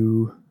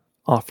you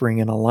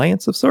offering an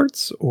alliance of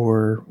sorts,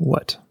 or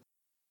what?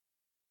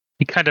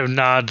 He kind of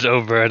nods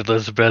over at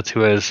Elizabeth,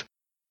 who has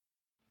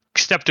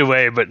stepped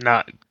away, but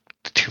not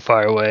too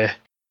far away.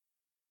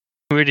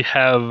 We already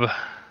have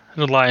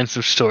an alliance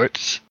of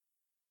sorts.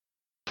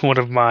 One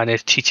of mine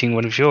is teaching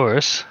one of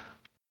yours.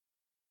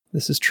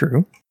 This is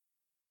true.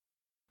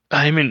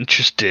 I'm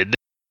interested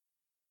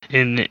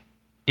in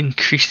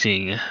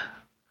increasing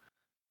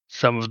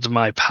some of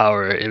my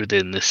power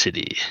within the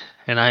city,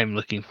 and I am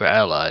looking for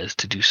allies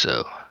to do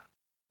so.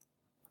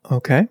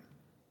 Okay.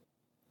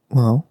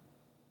 Well,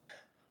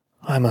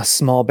 I'm a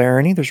small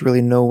barony. There's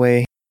really no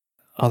way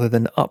other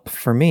than up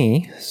for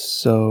me,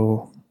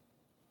 so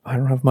I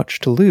don't have much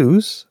to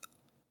lose.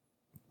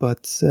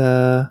 But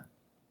you're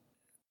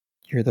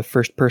the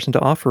first person to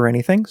offer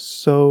anything,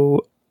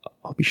 so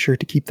I'll be sure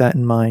to keep that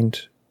in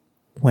mind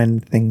when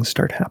things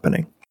start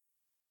happening.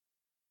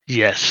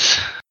 Yes.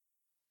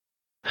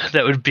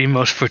 That would be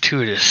most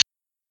fortuitous.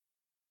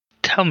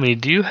 Tell me,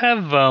 do you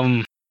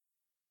have,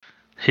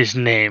 his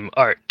name,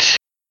 Art?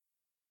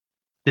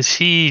 Does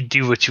he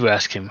do what you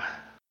ask him?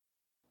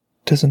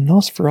 Does a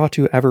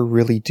Nosferatu ever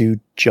really do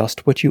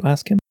just what you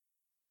ask him?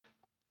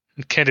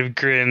 He kind of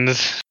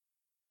grins.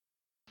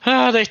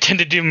 They tend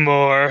to do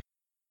more.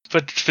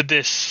 But for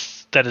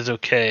this, that is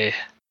okay.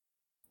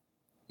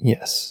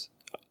 Yes.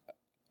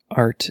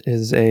 Art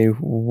is a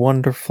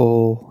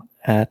wonderful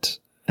at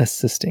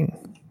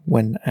assisting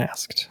when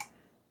asked.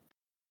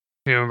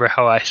 Remember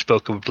how I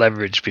spoke of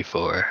leverage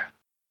before?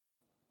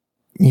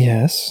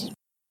 Yes.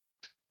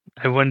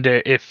 I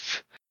wonder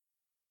if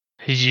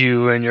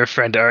you and your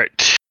friend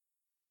Art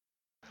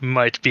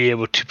might be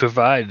able to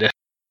provide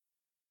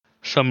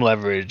some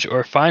leverage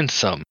or find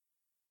some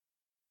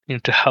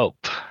to help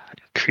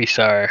increase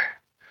our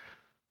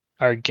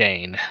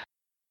gain.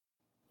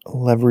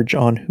 Leverage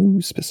on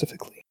who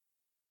specifically?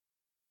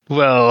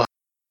 Well,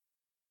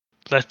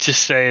 let's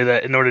just say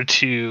that in order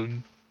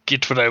to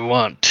get what I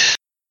want,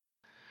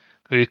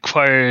 it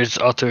requires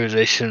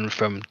authorization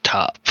from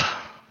top.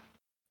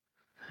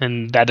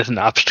 And that is an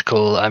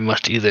obstacle I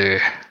must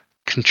either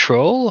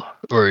control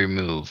or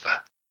remove.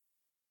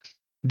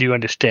 Do you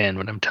understand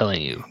what I'm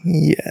telling you?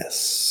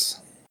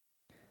 Yes.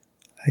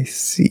 I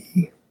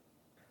see.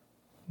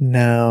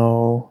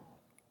 Now,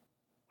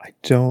 I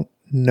don't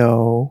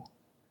know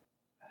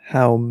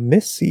how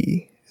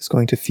Missy is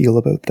going to feel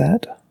about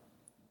that,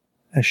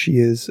 as she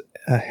is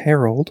a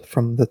herald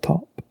from the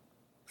top,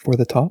 for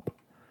the top.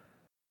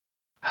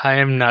 I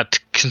am not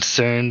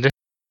concerned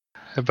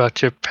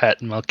about your pet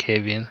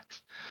Malkavian.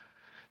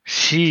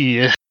 She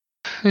is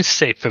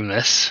safe from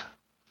this,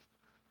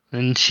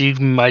 and she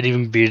might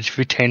even be able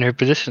to retain her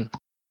position.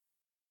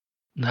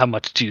 How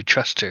much do you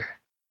trust her?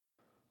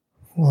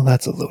 Well,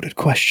 that's a loaded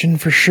question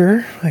for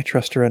sure. I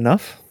trust her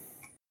enough.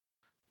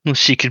 Well,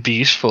 she could be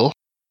useful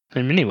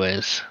in many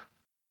ways.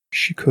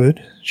 She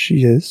could.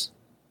 She is.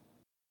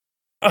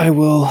 I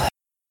will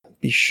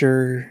be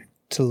sure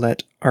to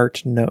let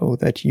Art know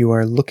that you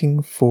are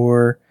looking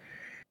for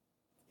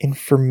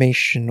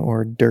information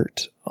or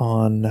dirt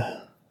on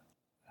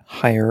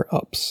higher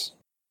ups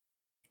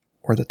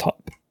or the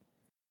top.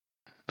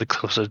 The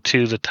closer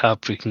to the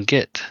top we can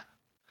get,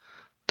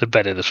 the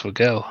better this will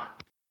go.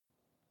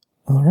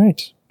 All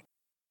right.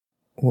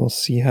 We'll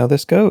see how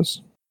this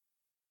goes.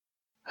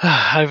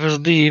 I will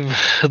leave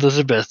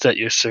Elizabeth at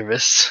your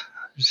service.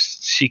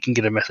 she can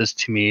get a message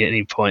to me at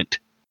any point.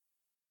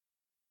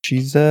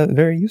 She's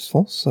very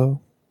useful,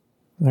 so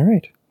all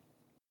right.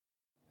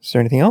 Is there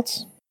anything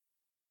else?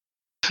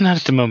 Not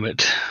at the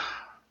moment,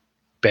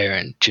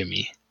 Baron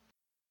Jimmy.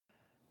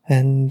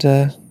 And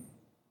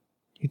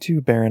you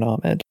too, Baron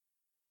Ahmed.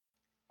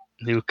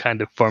 He will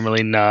kind of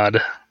formally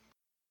nod.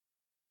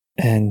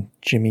 And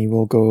Jimmy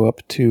will go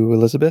up to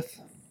Elizabeth.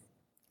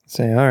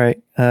 Say, all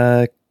right,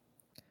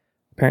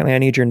 apparently I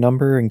need your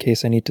number in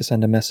case I need to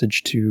send a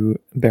message to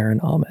Baron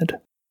Ahmed.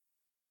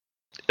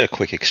 A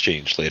quick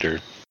exchange later.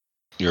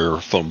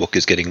 Your phone book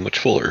is getting much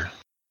fuller.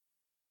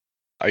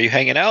 Are you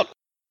hanging out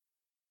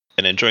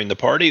and enjoying the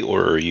party,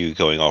 or are you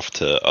going off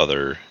to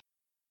other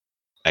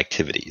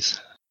activities?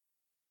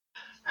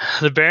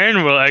 The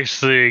Baron will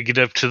actually get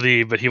up to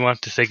leave, but he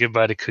wants to say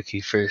goodbye to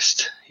Cookie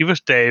first. He will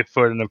stay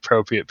for an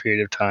appropriate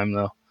period of time,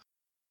 though.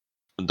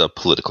 The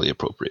politically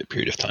appropriate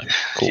period of time.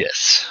 Cool.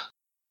 Yes.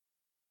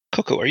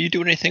 Coco, are you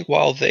doing anything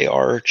while they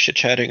are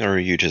chit-chatting, or are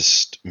you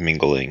just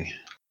mingling?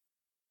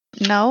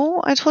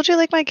 No, I told you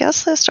like my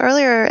guest list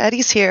earlier.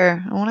 Eddie's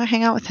here. I want to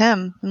hang out with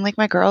him and like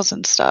my girls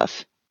and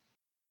stuff.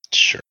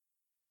 Sure.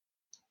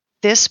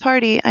 This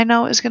party I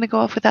know is going to go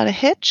off without a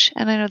hitch,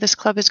 and I know this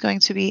club is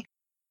going to be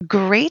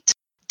great.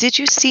 Did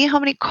you see how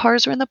many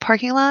cars were in the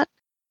parking lot?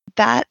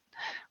 That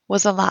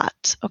was a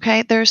lot.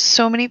 Okay, there's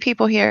so many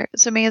people here.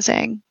 It's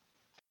amazing.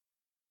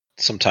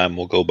 Some time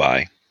will go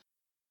by,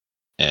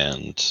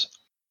 and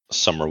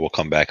Summer will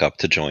come back up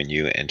to join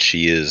you, and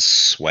she is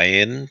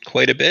swaying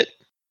quite a bit.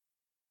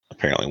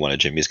 Apparently one of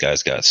Jimmy's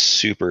guys got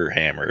super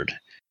hammered,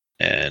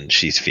 and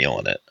she's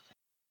feeling it.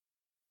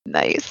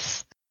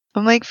 Nice.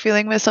 I'm like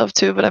feeling myself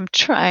too, but I'm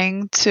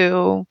trying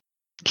to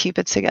keep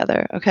it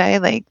together. Okay,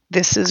 like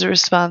this is a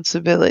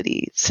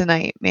responsibility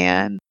tonight,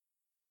 man.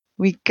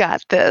 We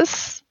got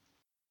this.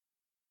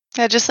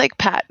 Yeah, just like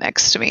Pat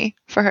next to me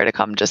for her to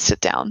come just sit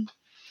down.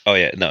 Oh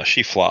yeah, no,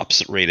 she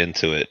flops right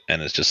into it,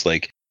 and it's just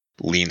like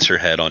leans her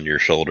head on your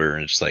shoulder,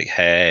 and it's like,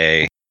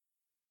 hey.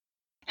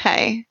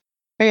 Hey,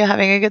 are you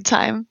having a good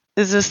time?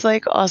 Is this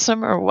like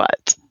awesome or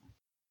what?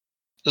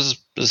 This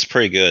is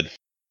pretty good.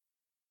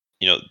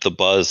 You know, the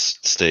buzz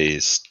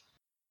stays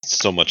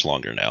so much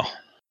longer now.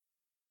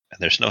 And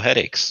there's no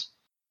headaches.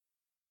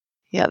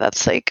 Yeah,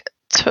 that's like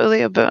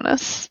totally a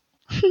bonus.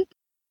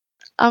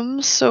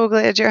 I'm so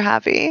glad you're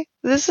happy.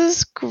 This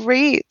is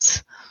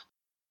great.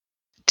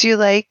 Do you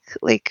like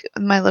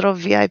my little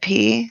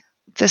VIP?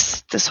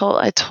 This whole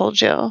I told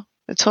you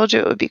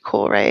it would be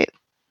cool, right?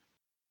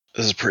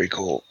 This is pretty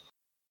cool.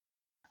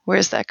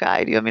 Where's that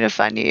guy? Do you want me to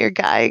find you your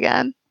guy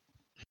again?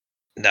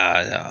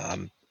 Nah,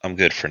 I'm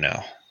good for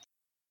now.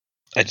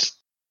 I just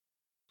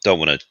don't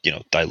want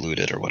to, dilute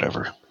it or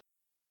whatever.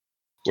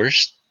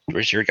 Where's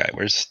your guy?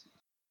 Where's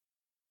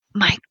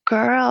My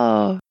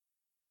girl.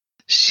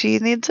 She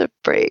needs a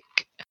break.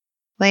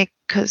 Like,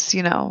 cause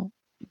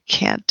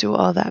can't do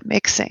all that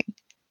mixing.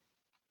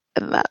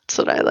 And that's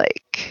what I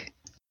like.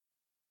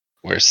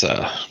 Where's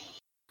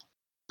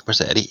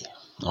Eddie?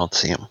 I don't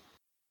see him.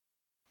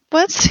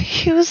 What?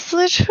 He was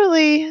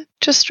literally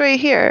just right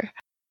here.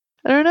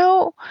 I don't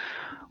know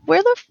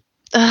where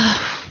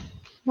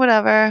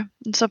whatever.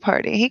 It's a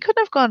party. He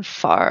couldn't have gone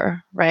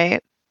far,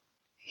 right?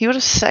 He would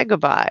have said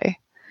goodbye.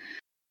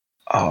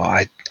 Oh,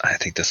 I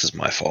think this is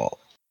my fault.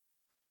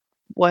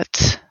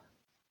 What?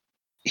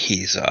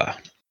 He's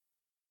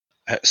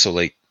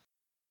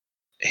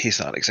he's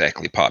not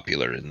exactly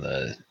popular in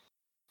the,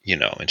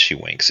 and she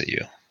winks at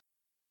you.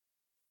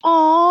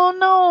 Oh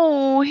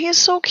no, he's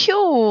so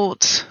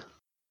cute.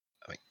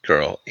 I mean,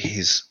 girl,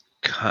 he's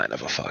kind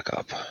of a fuck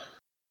up.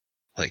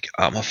 Like,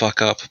 I'm a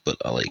fuck up, but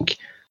I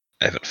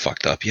haven't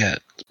fucked up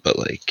yet. But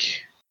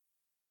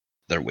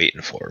they're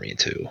waiting for me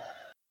to.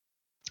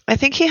 I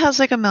think he has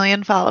like 1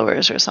 million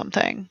followers or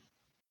something.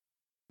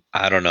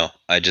 I don't know.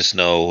 I just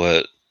know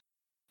what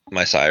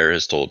my sire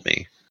has told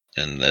me,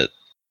 and that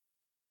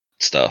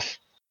stuff.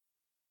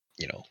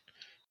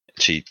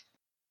 She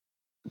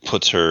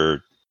puts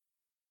her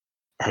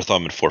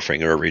thumb and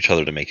forefinger over each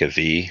other to make a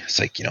V. It's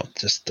like,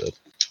 just the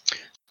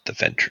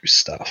Ventrue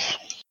stuff.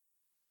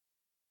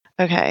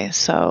 Okay,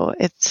 so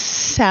it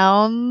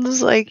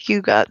sounds like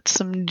you got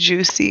some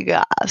juicy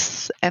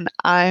goss, and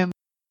I'm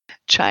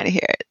trying to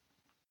hear it.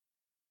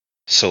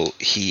 So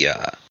he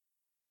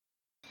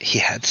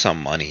had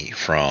some money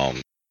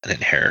from an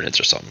inheritance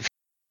or something.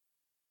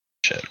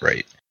 Shit,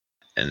 right?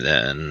 And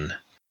then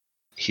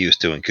he was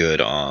doing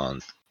good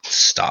on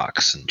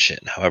stocks and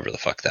shit, however the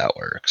fuck that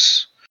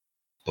works.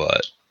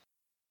 But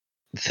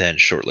then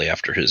shortly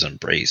after his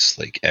embrace,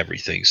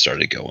 everything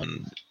started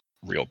going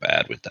real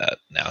bad with that.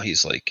 Now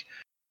he's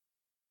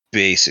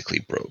basically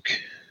broke.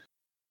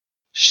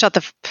 Shut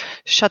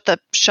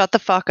the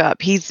fuck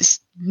up. He's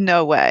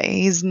no way.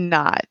 He's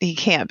not. He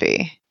can't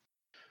be.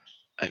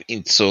 I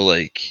mean, so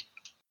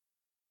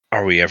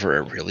are we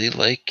ever really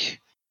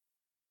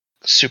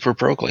super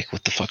broke?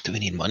 What the fuck do we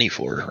need money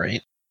for,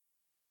 right?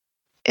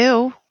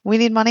 Ew, we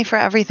need money for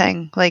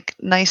everything, like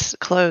nice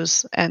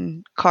clothes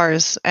and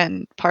cars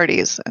and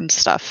parties and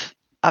stuff,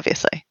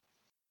 obviously.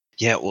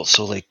 Yeah, well,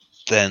 so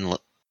then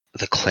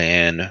the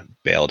clan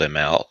bailed him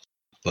out,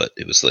 but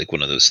it was like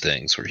one of those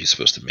things where he's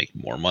supposed to make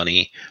more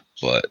money,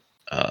 but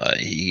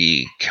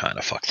he kind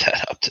of fucked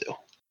that up too.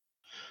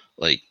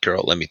 Like,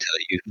 girl, let me tell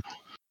you.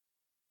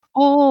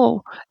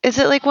 Oh, is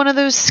it like one of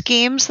those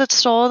schemes that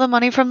stole the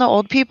money from the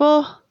old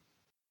people?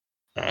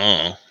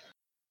 Oh,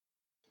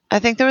 I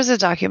think there was a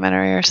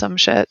documentary or some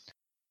shit.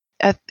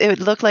 It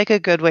looked like a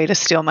good way to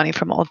steal money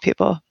from old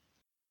people.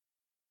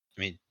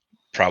 I mean,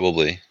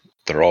 probably.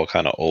 They're all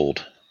kind of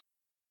old.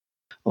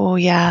 Oh,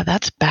 yeah,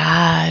 that's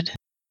bad.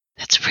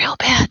 That's real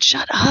bad.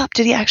 Shut up.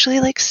 Did he actually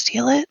like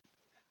steal it?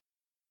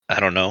 I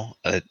don't know.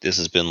 This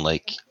has been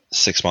like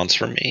 6 months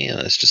for me, and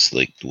it's just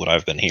like what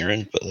I've been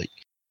hearing. But like,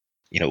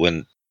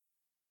 when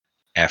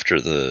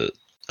after the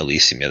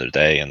Elysium the other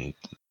day and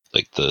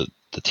like the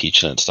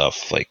teaching and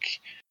stuff, like,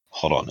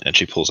 hold on, and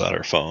she pulls out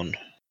her phone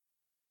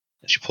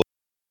and she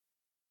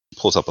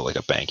pulls up like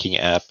a banking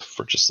app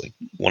for just like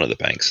one of the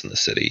banks in the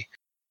city,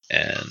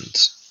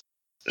 and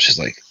she's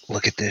like,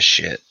 "Look at this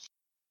shit."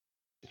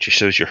 She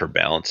shows you her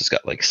balance. It's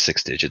got like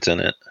 6 digits in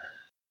it.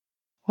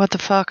 What the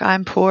fuck?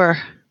 I'm poor.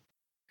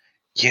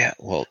 Yeah,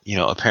 well,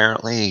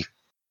 apparently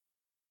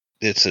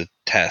it's a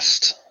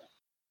test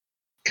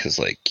because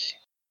like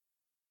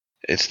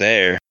it's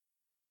there,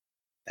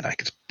 and I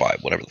could buy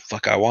whatever the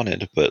fuck I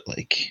wanted, but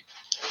like,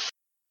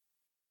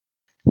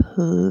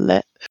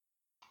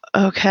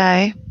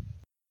 Okay.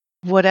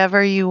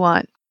 Whatever you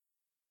want.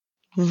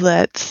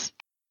 Let's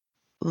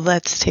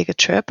take a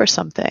trip or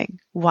something.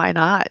 Why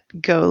not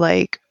go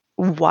like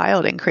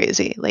wild and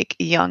crazy, like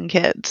young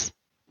kids?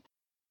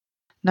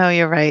 No,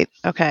 you're right.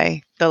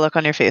 Okay. The look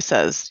on your face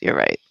says you're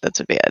right. That's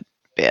a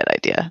bad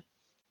idea.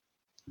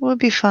 Would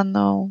be fun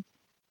though.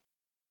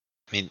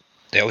 I mean,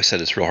 they always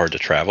said it's real hard to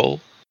travel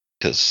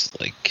because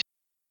like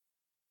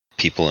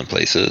people and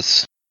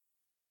places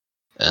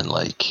and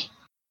like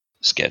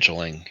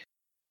scheduling.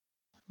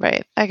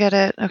 Right. I get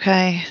it.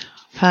 Okay.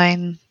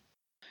 Fine.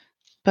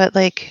 But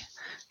like,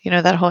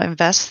 that whole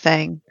invest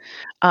thing.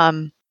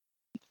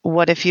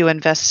 What if you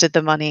invested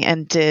the money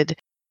and did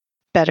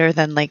better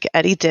than like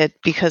Eddie did?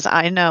 Because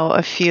I know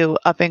a few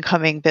up and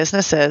coming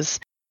businesses.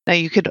 Now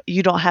you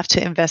don't have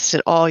to invest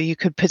it all. You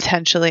could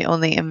potentially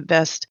only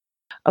invest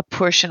a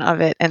portion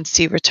of it and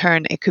see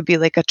return. It could be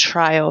like a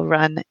trial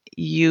run.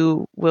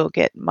 You will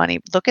get money.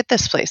 Look at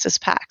this place. It's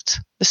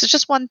packed. This is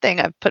just one thing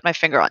I've put my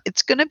finger on.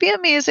 It's going to be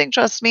amazing.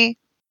 Trust me.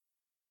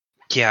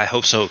 Yeah, I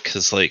hope so,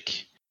 because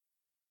like,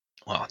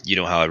 well, you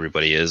know how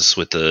everybody is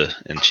with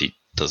and she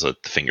does a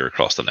finger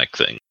across the neck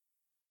thing.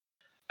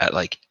 At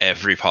like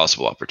every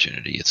possible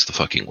opportunity, it's the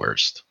fucking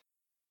worst.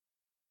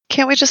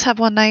 Can't we just have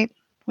one night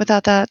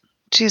without that?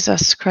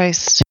 Jesus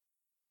Christ.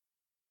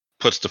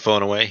 Puts the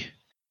phone away.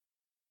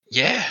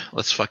 Yeah,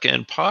 let's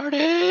fucking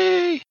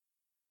party.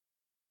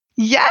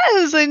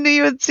 Yes, I knew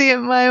you would see it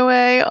my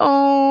way.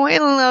 Oh, I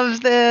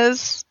love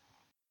this.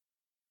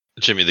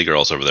 Jimmy, the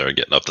girl's over there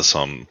getting up to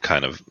some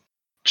kind of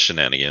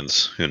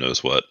shenanigans. Who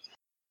knows what?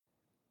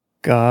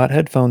 Got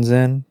headphones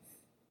in.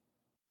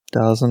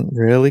 Doesn't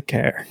really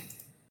care.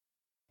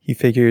 He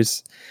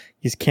figures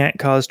he can't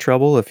cause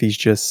trouble if he's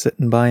just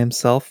sitting by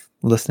himself,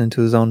 listening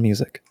to his own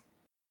music.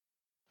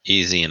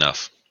 Easy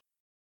enough.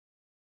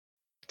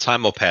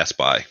 Time will pass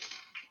by.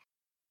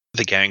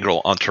 The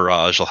gangrel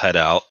entourage will head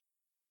out.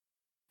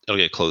 It'll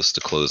get close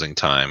to closing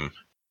time.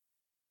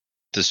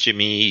 Does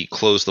Jimmy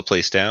close the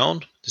place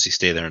down? Does he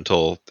stay there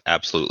until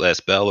absolute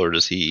last bell, or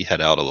does he head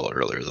out a little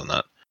earlier than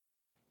that?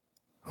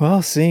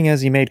 Well, seeing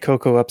as he made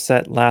Coco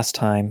upset last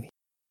time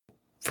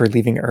for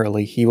leaving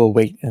early, he will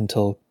wait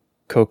until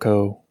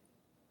Coco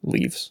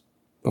leaves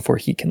before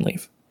he can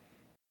leave.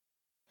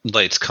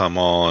 Lights come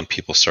on,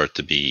 people start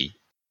to be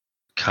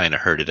kind of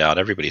herded out.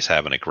 Everybody's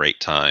having a great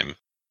time.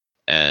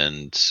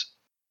 And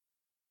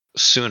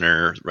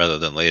sooner rather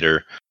than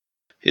later,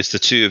 it's the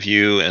two of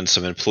you and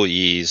some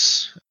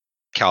employees.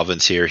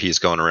 Calvin's here. He's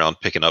going around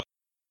picking up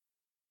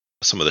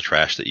some of the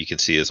trash that you can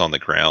see is on the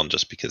ground,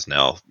 just because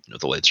now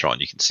the lights are on,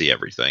 you can see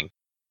everything.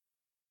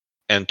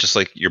 And just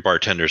like your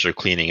bartenders are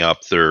cleaning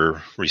up,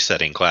 they're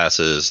resetting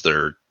glasses,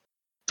 they're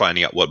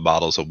finding out what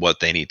bottles of what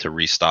they need to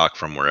restock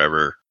from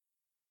wherever,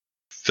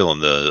 filling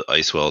the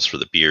ice wells for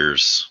the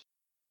beers.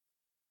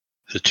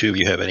 The two of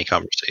you have any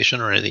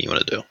conversation or anything you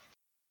want to do?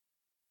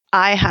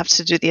 I have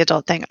to do the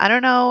adult thing. I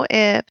don't know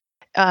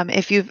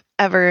if you've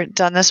ever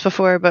done this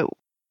before, but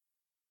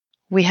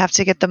we have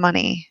to get the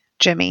money,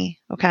 Jimmy.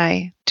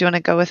 Okay. Do you want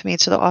to go with me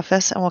to the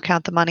office and we'll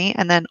count the money?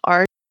 And then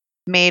Art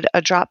made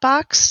a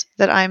Dropbox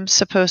that I'm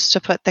supposed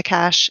to put the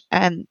cash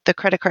and the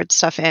credit card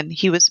stuff in.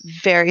 He was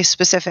very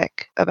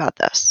specific about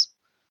this.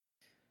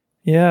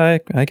 Yeah,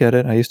 I get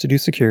it. I used to do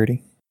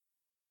security.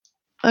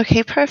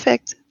 Okay,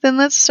 perfect. Then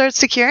let's start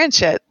securing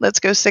shit. Let's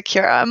go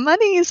secure our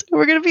monies.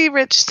 We're going to be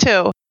rich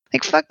too.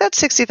 Like, fuck that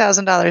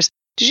 $60,000.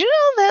 Did you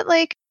know that,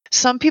 like,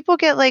 some people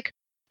get, like,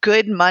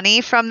 good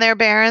money from their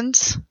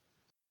barons?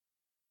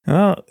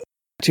 Oh,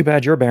 too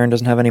bad your baron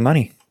doesn't have any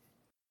money.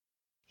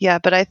 Yeah,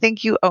 but I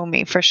think you owe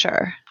me for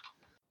sure.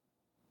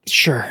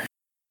 Sure.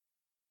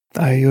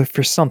 I owe you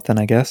for something,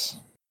 I guess.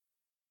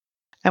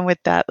 And with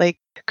that, like,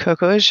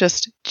 Coco is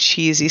just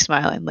cheesy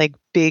smiling, like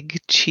big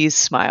cheese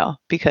smile,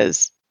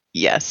 because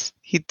yes,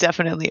 he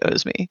definitely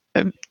owes me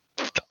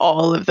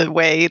all of the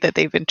way that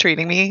they've been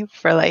treating me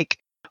for like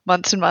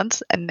months and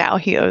months, and now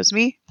he owes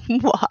me.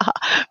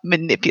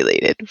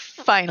 Manipulated,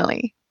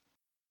 finally.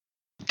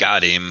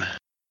 Got him.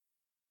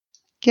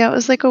 Yeah, it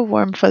was like a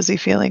warm, fuzzy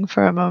feeling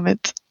for a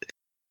moment.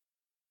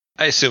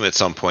 I assume at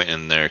some point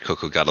in there,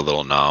 Coco got a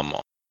little nom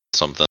on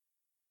something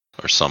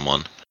or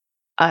someone.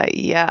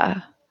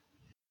 Yeah.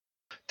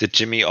 Did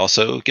Jimmy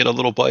also get a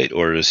little bite,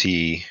 or is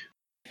he?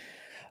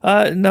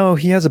 No,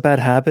 he has a bad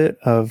habit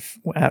of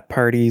at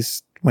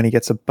parties when he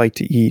gets a bite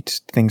to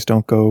eat, things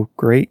don't go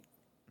great.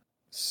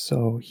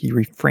 So he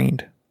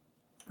refrained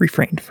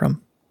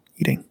from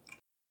eating,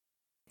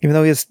 even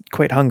though he is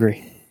quite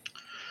hungry.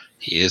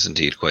 He is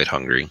indeed quite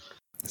hungry.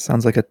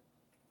 Sounds like a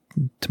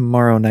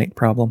tomorrow night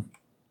problem.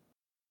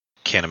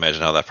 Can't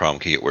imagine how that problem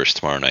could get worse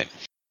tomorrow night.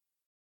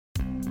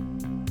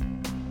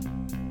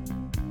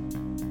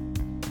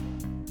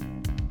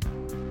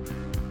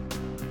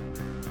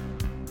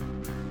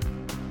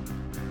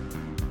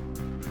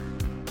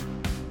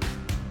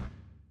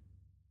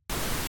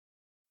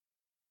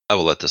 I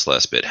will let this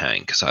last bit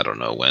hang because I don't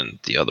know when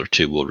the other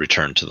two will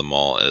return to the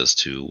mall as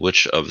to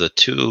which of the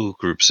two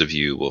groups of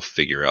you will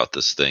figure out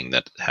this thing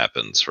that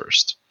happens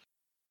first.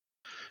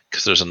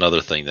 Because there's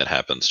another thing that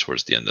happens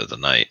towards the end of the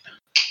night,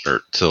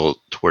 or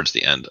towards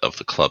the end of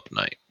the club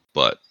night,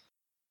 but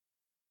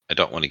I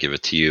don't want to give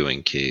it to you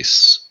in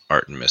case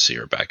Art and Missy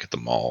are back at the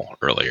mall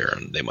earlier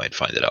and they might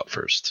find it out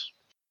first.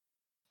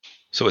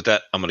 So with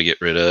that, I'm going to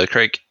get rid of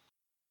Craig.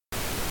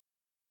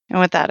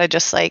 And with that, I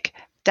just like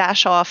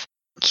dash off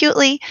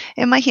cutely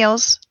in my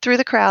heels through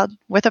the crowd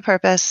with a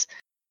purpose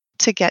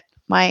to get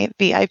my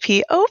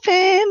VIP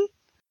open.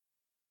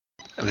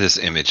 This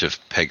image of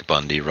Peg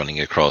Bundy running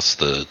across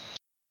the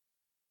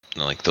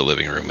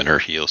living room in her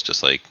heels,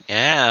 just like,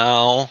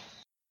 ow.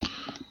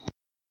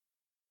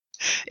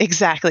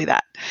 Exactly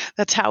that.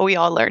 That's how we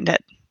all learned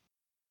it.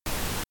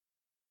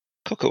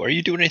 Coco, are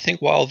you doing anything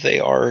while they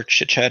are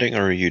chit-chatting,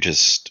 or are you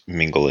just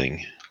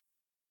mingling?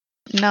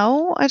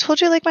 No, I told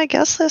you like my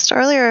guest list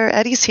earlier.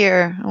 Eddie's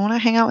here. I want to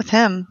hang out with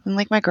him and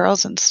like my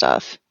girls and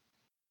stuff.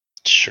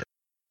 Sure.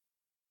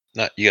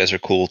 Not you guys are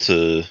cool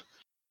to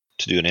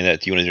do any of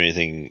that. Do you want to do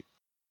anything?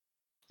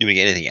 You want to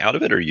get anything out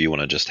of it, or you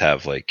want to just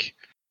have like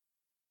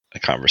a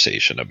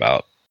conversation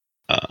about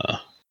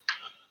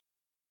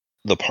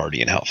the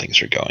party and how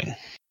things are going?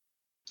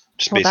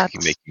 Just Well,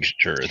 basically making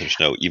sure there's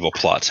no evil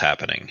plots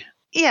happening.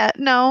 Yeah,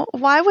 no.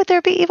 Why would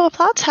there be evil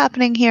plots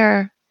happening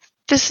here?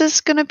 This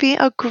is going to be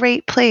a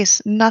great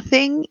place.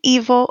 Nothing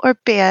evil or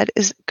bad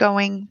is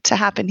going to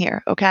happen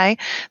here, okay?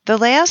 The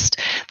last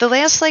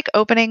like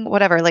opening,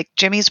 whatever, like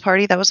Jimmy's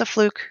party, that was a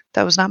fluke.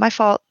 That was not my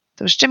fault.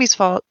 That was Jimmy's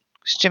fault.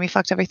 'Cause Jimmy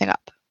fucked everything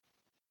up.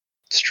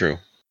 It's true.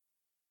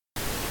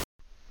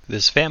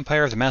 This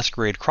Vampire the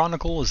Masquerade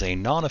Chronicle is a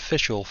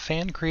non-official,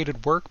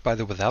 fan-created work by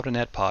the Without a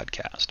Net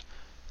podcast.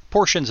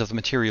 Portions of the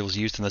materials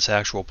used in this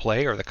actual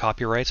play are the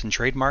copyrights and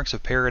trademarks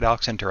of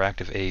Paradox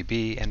Interactive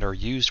AB and are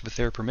used with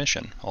their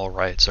permission. All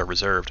rights are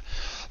reserved.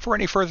 For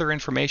any further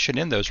information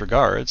in those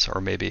regards, or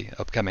maybe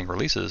upcoming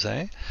releases,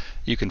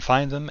 you can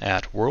find them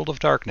at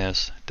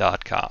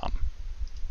worldofdarkness.com.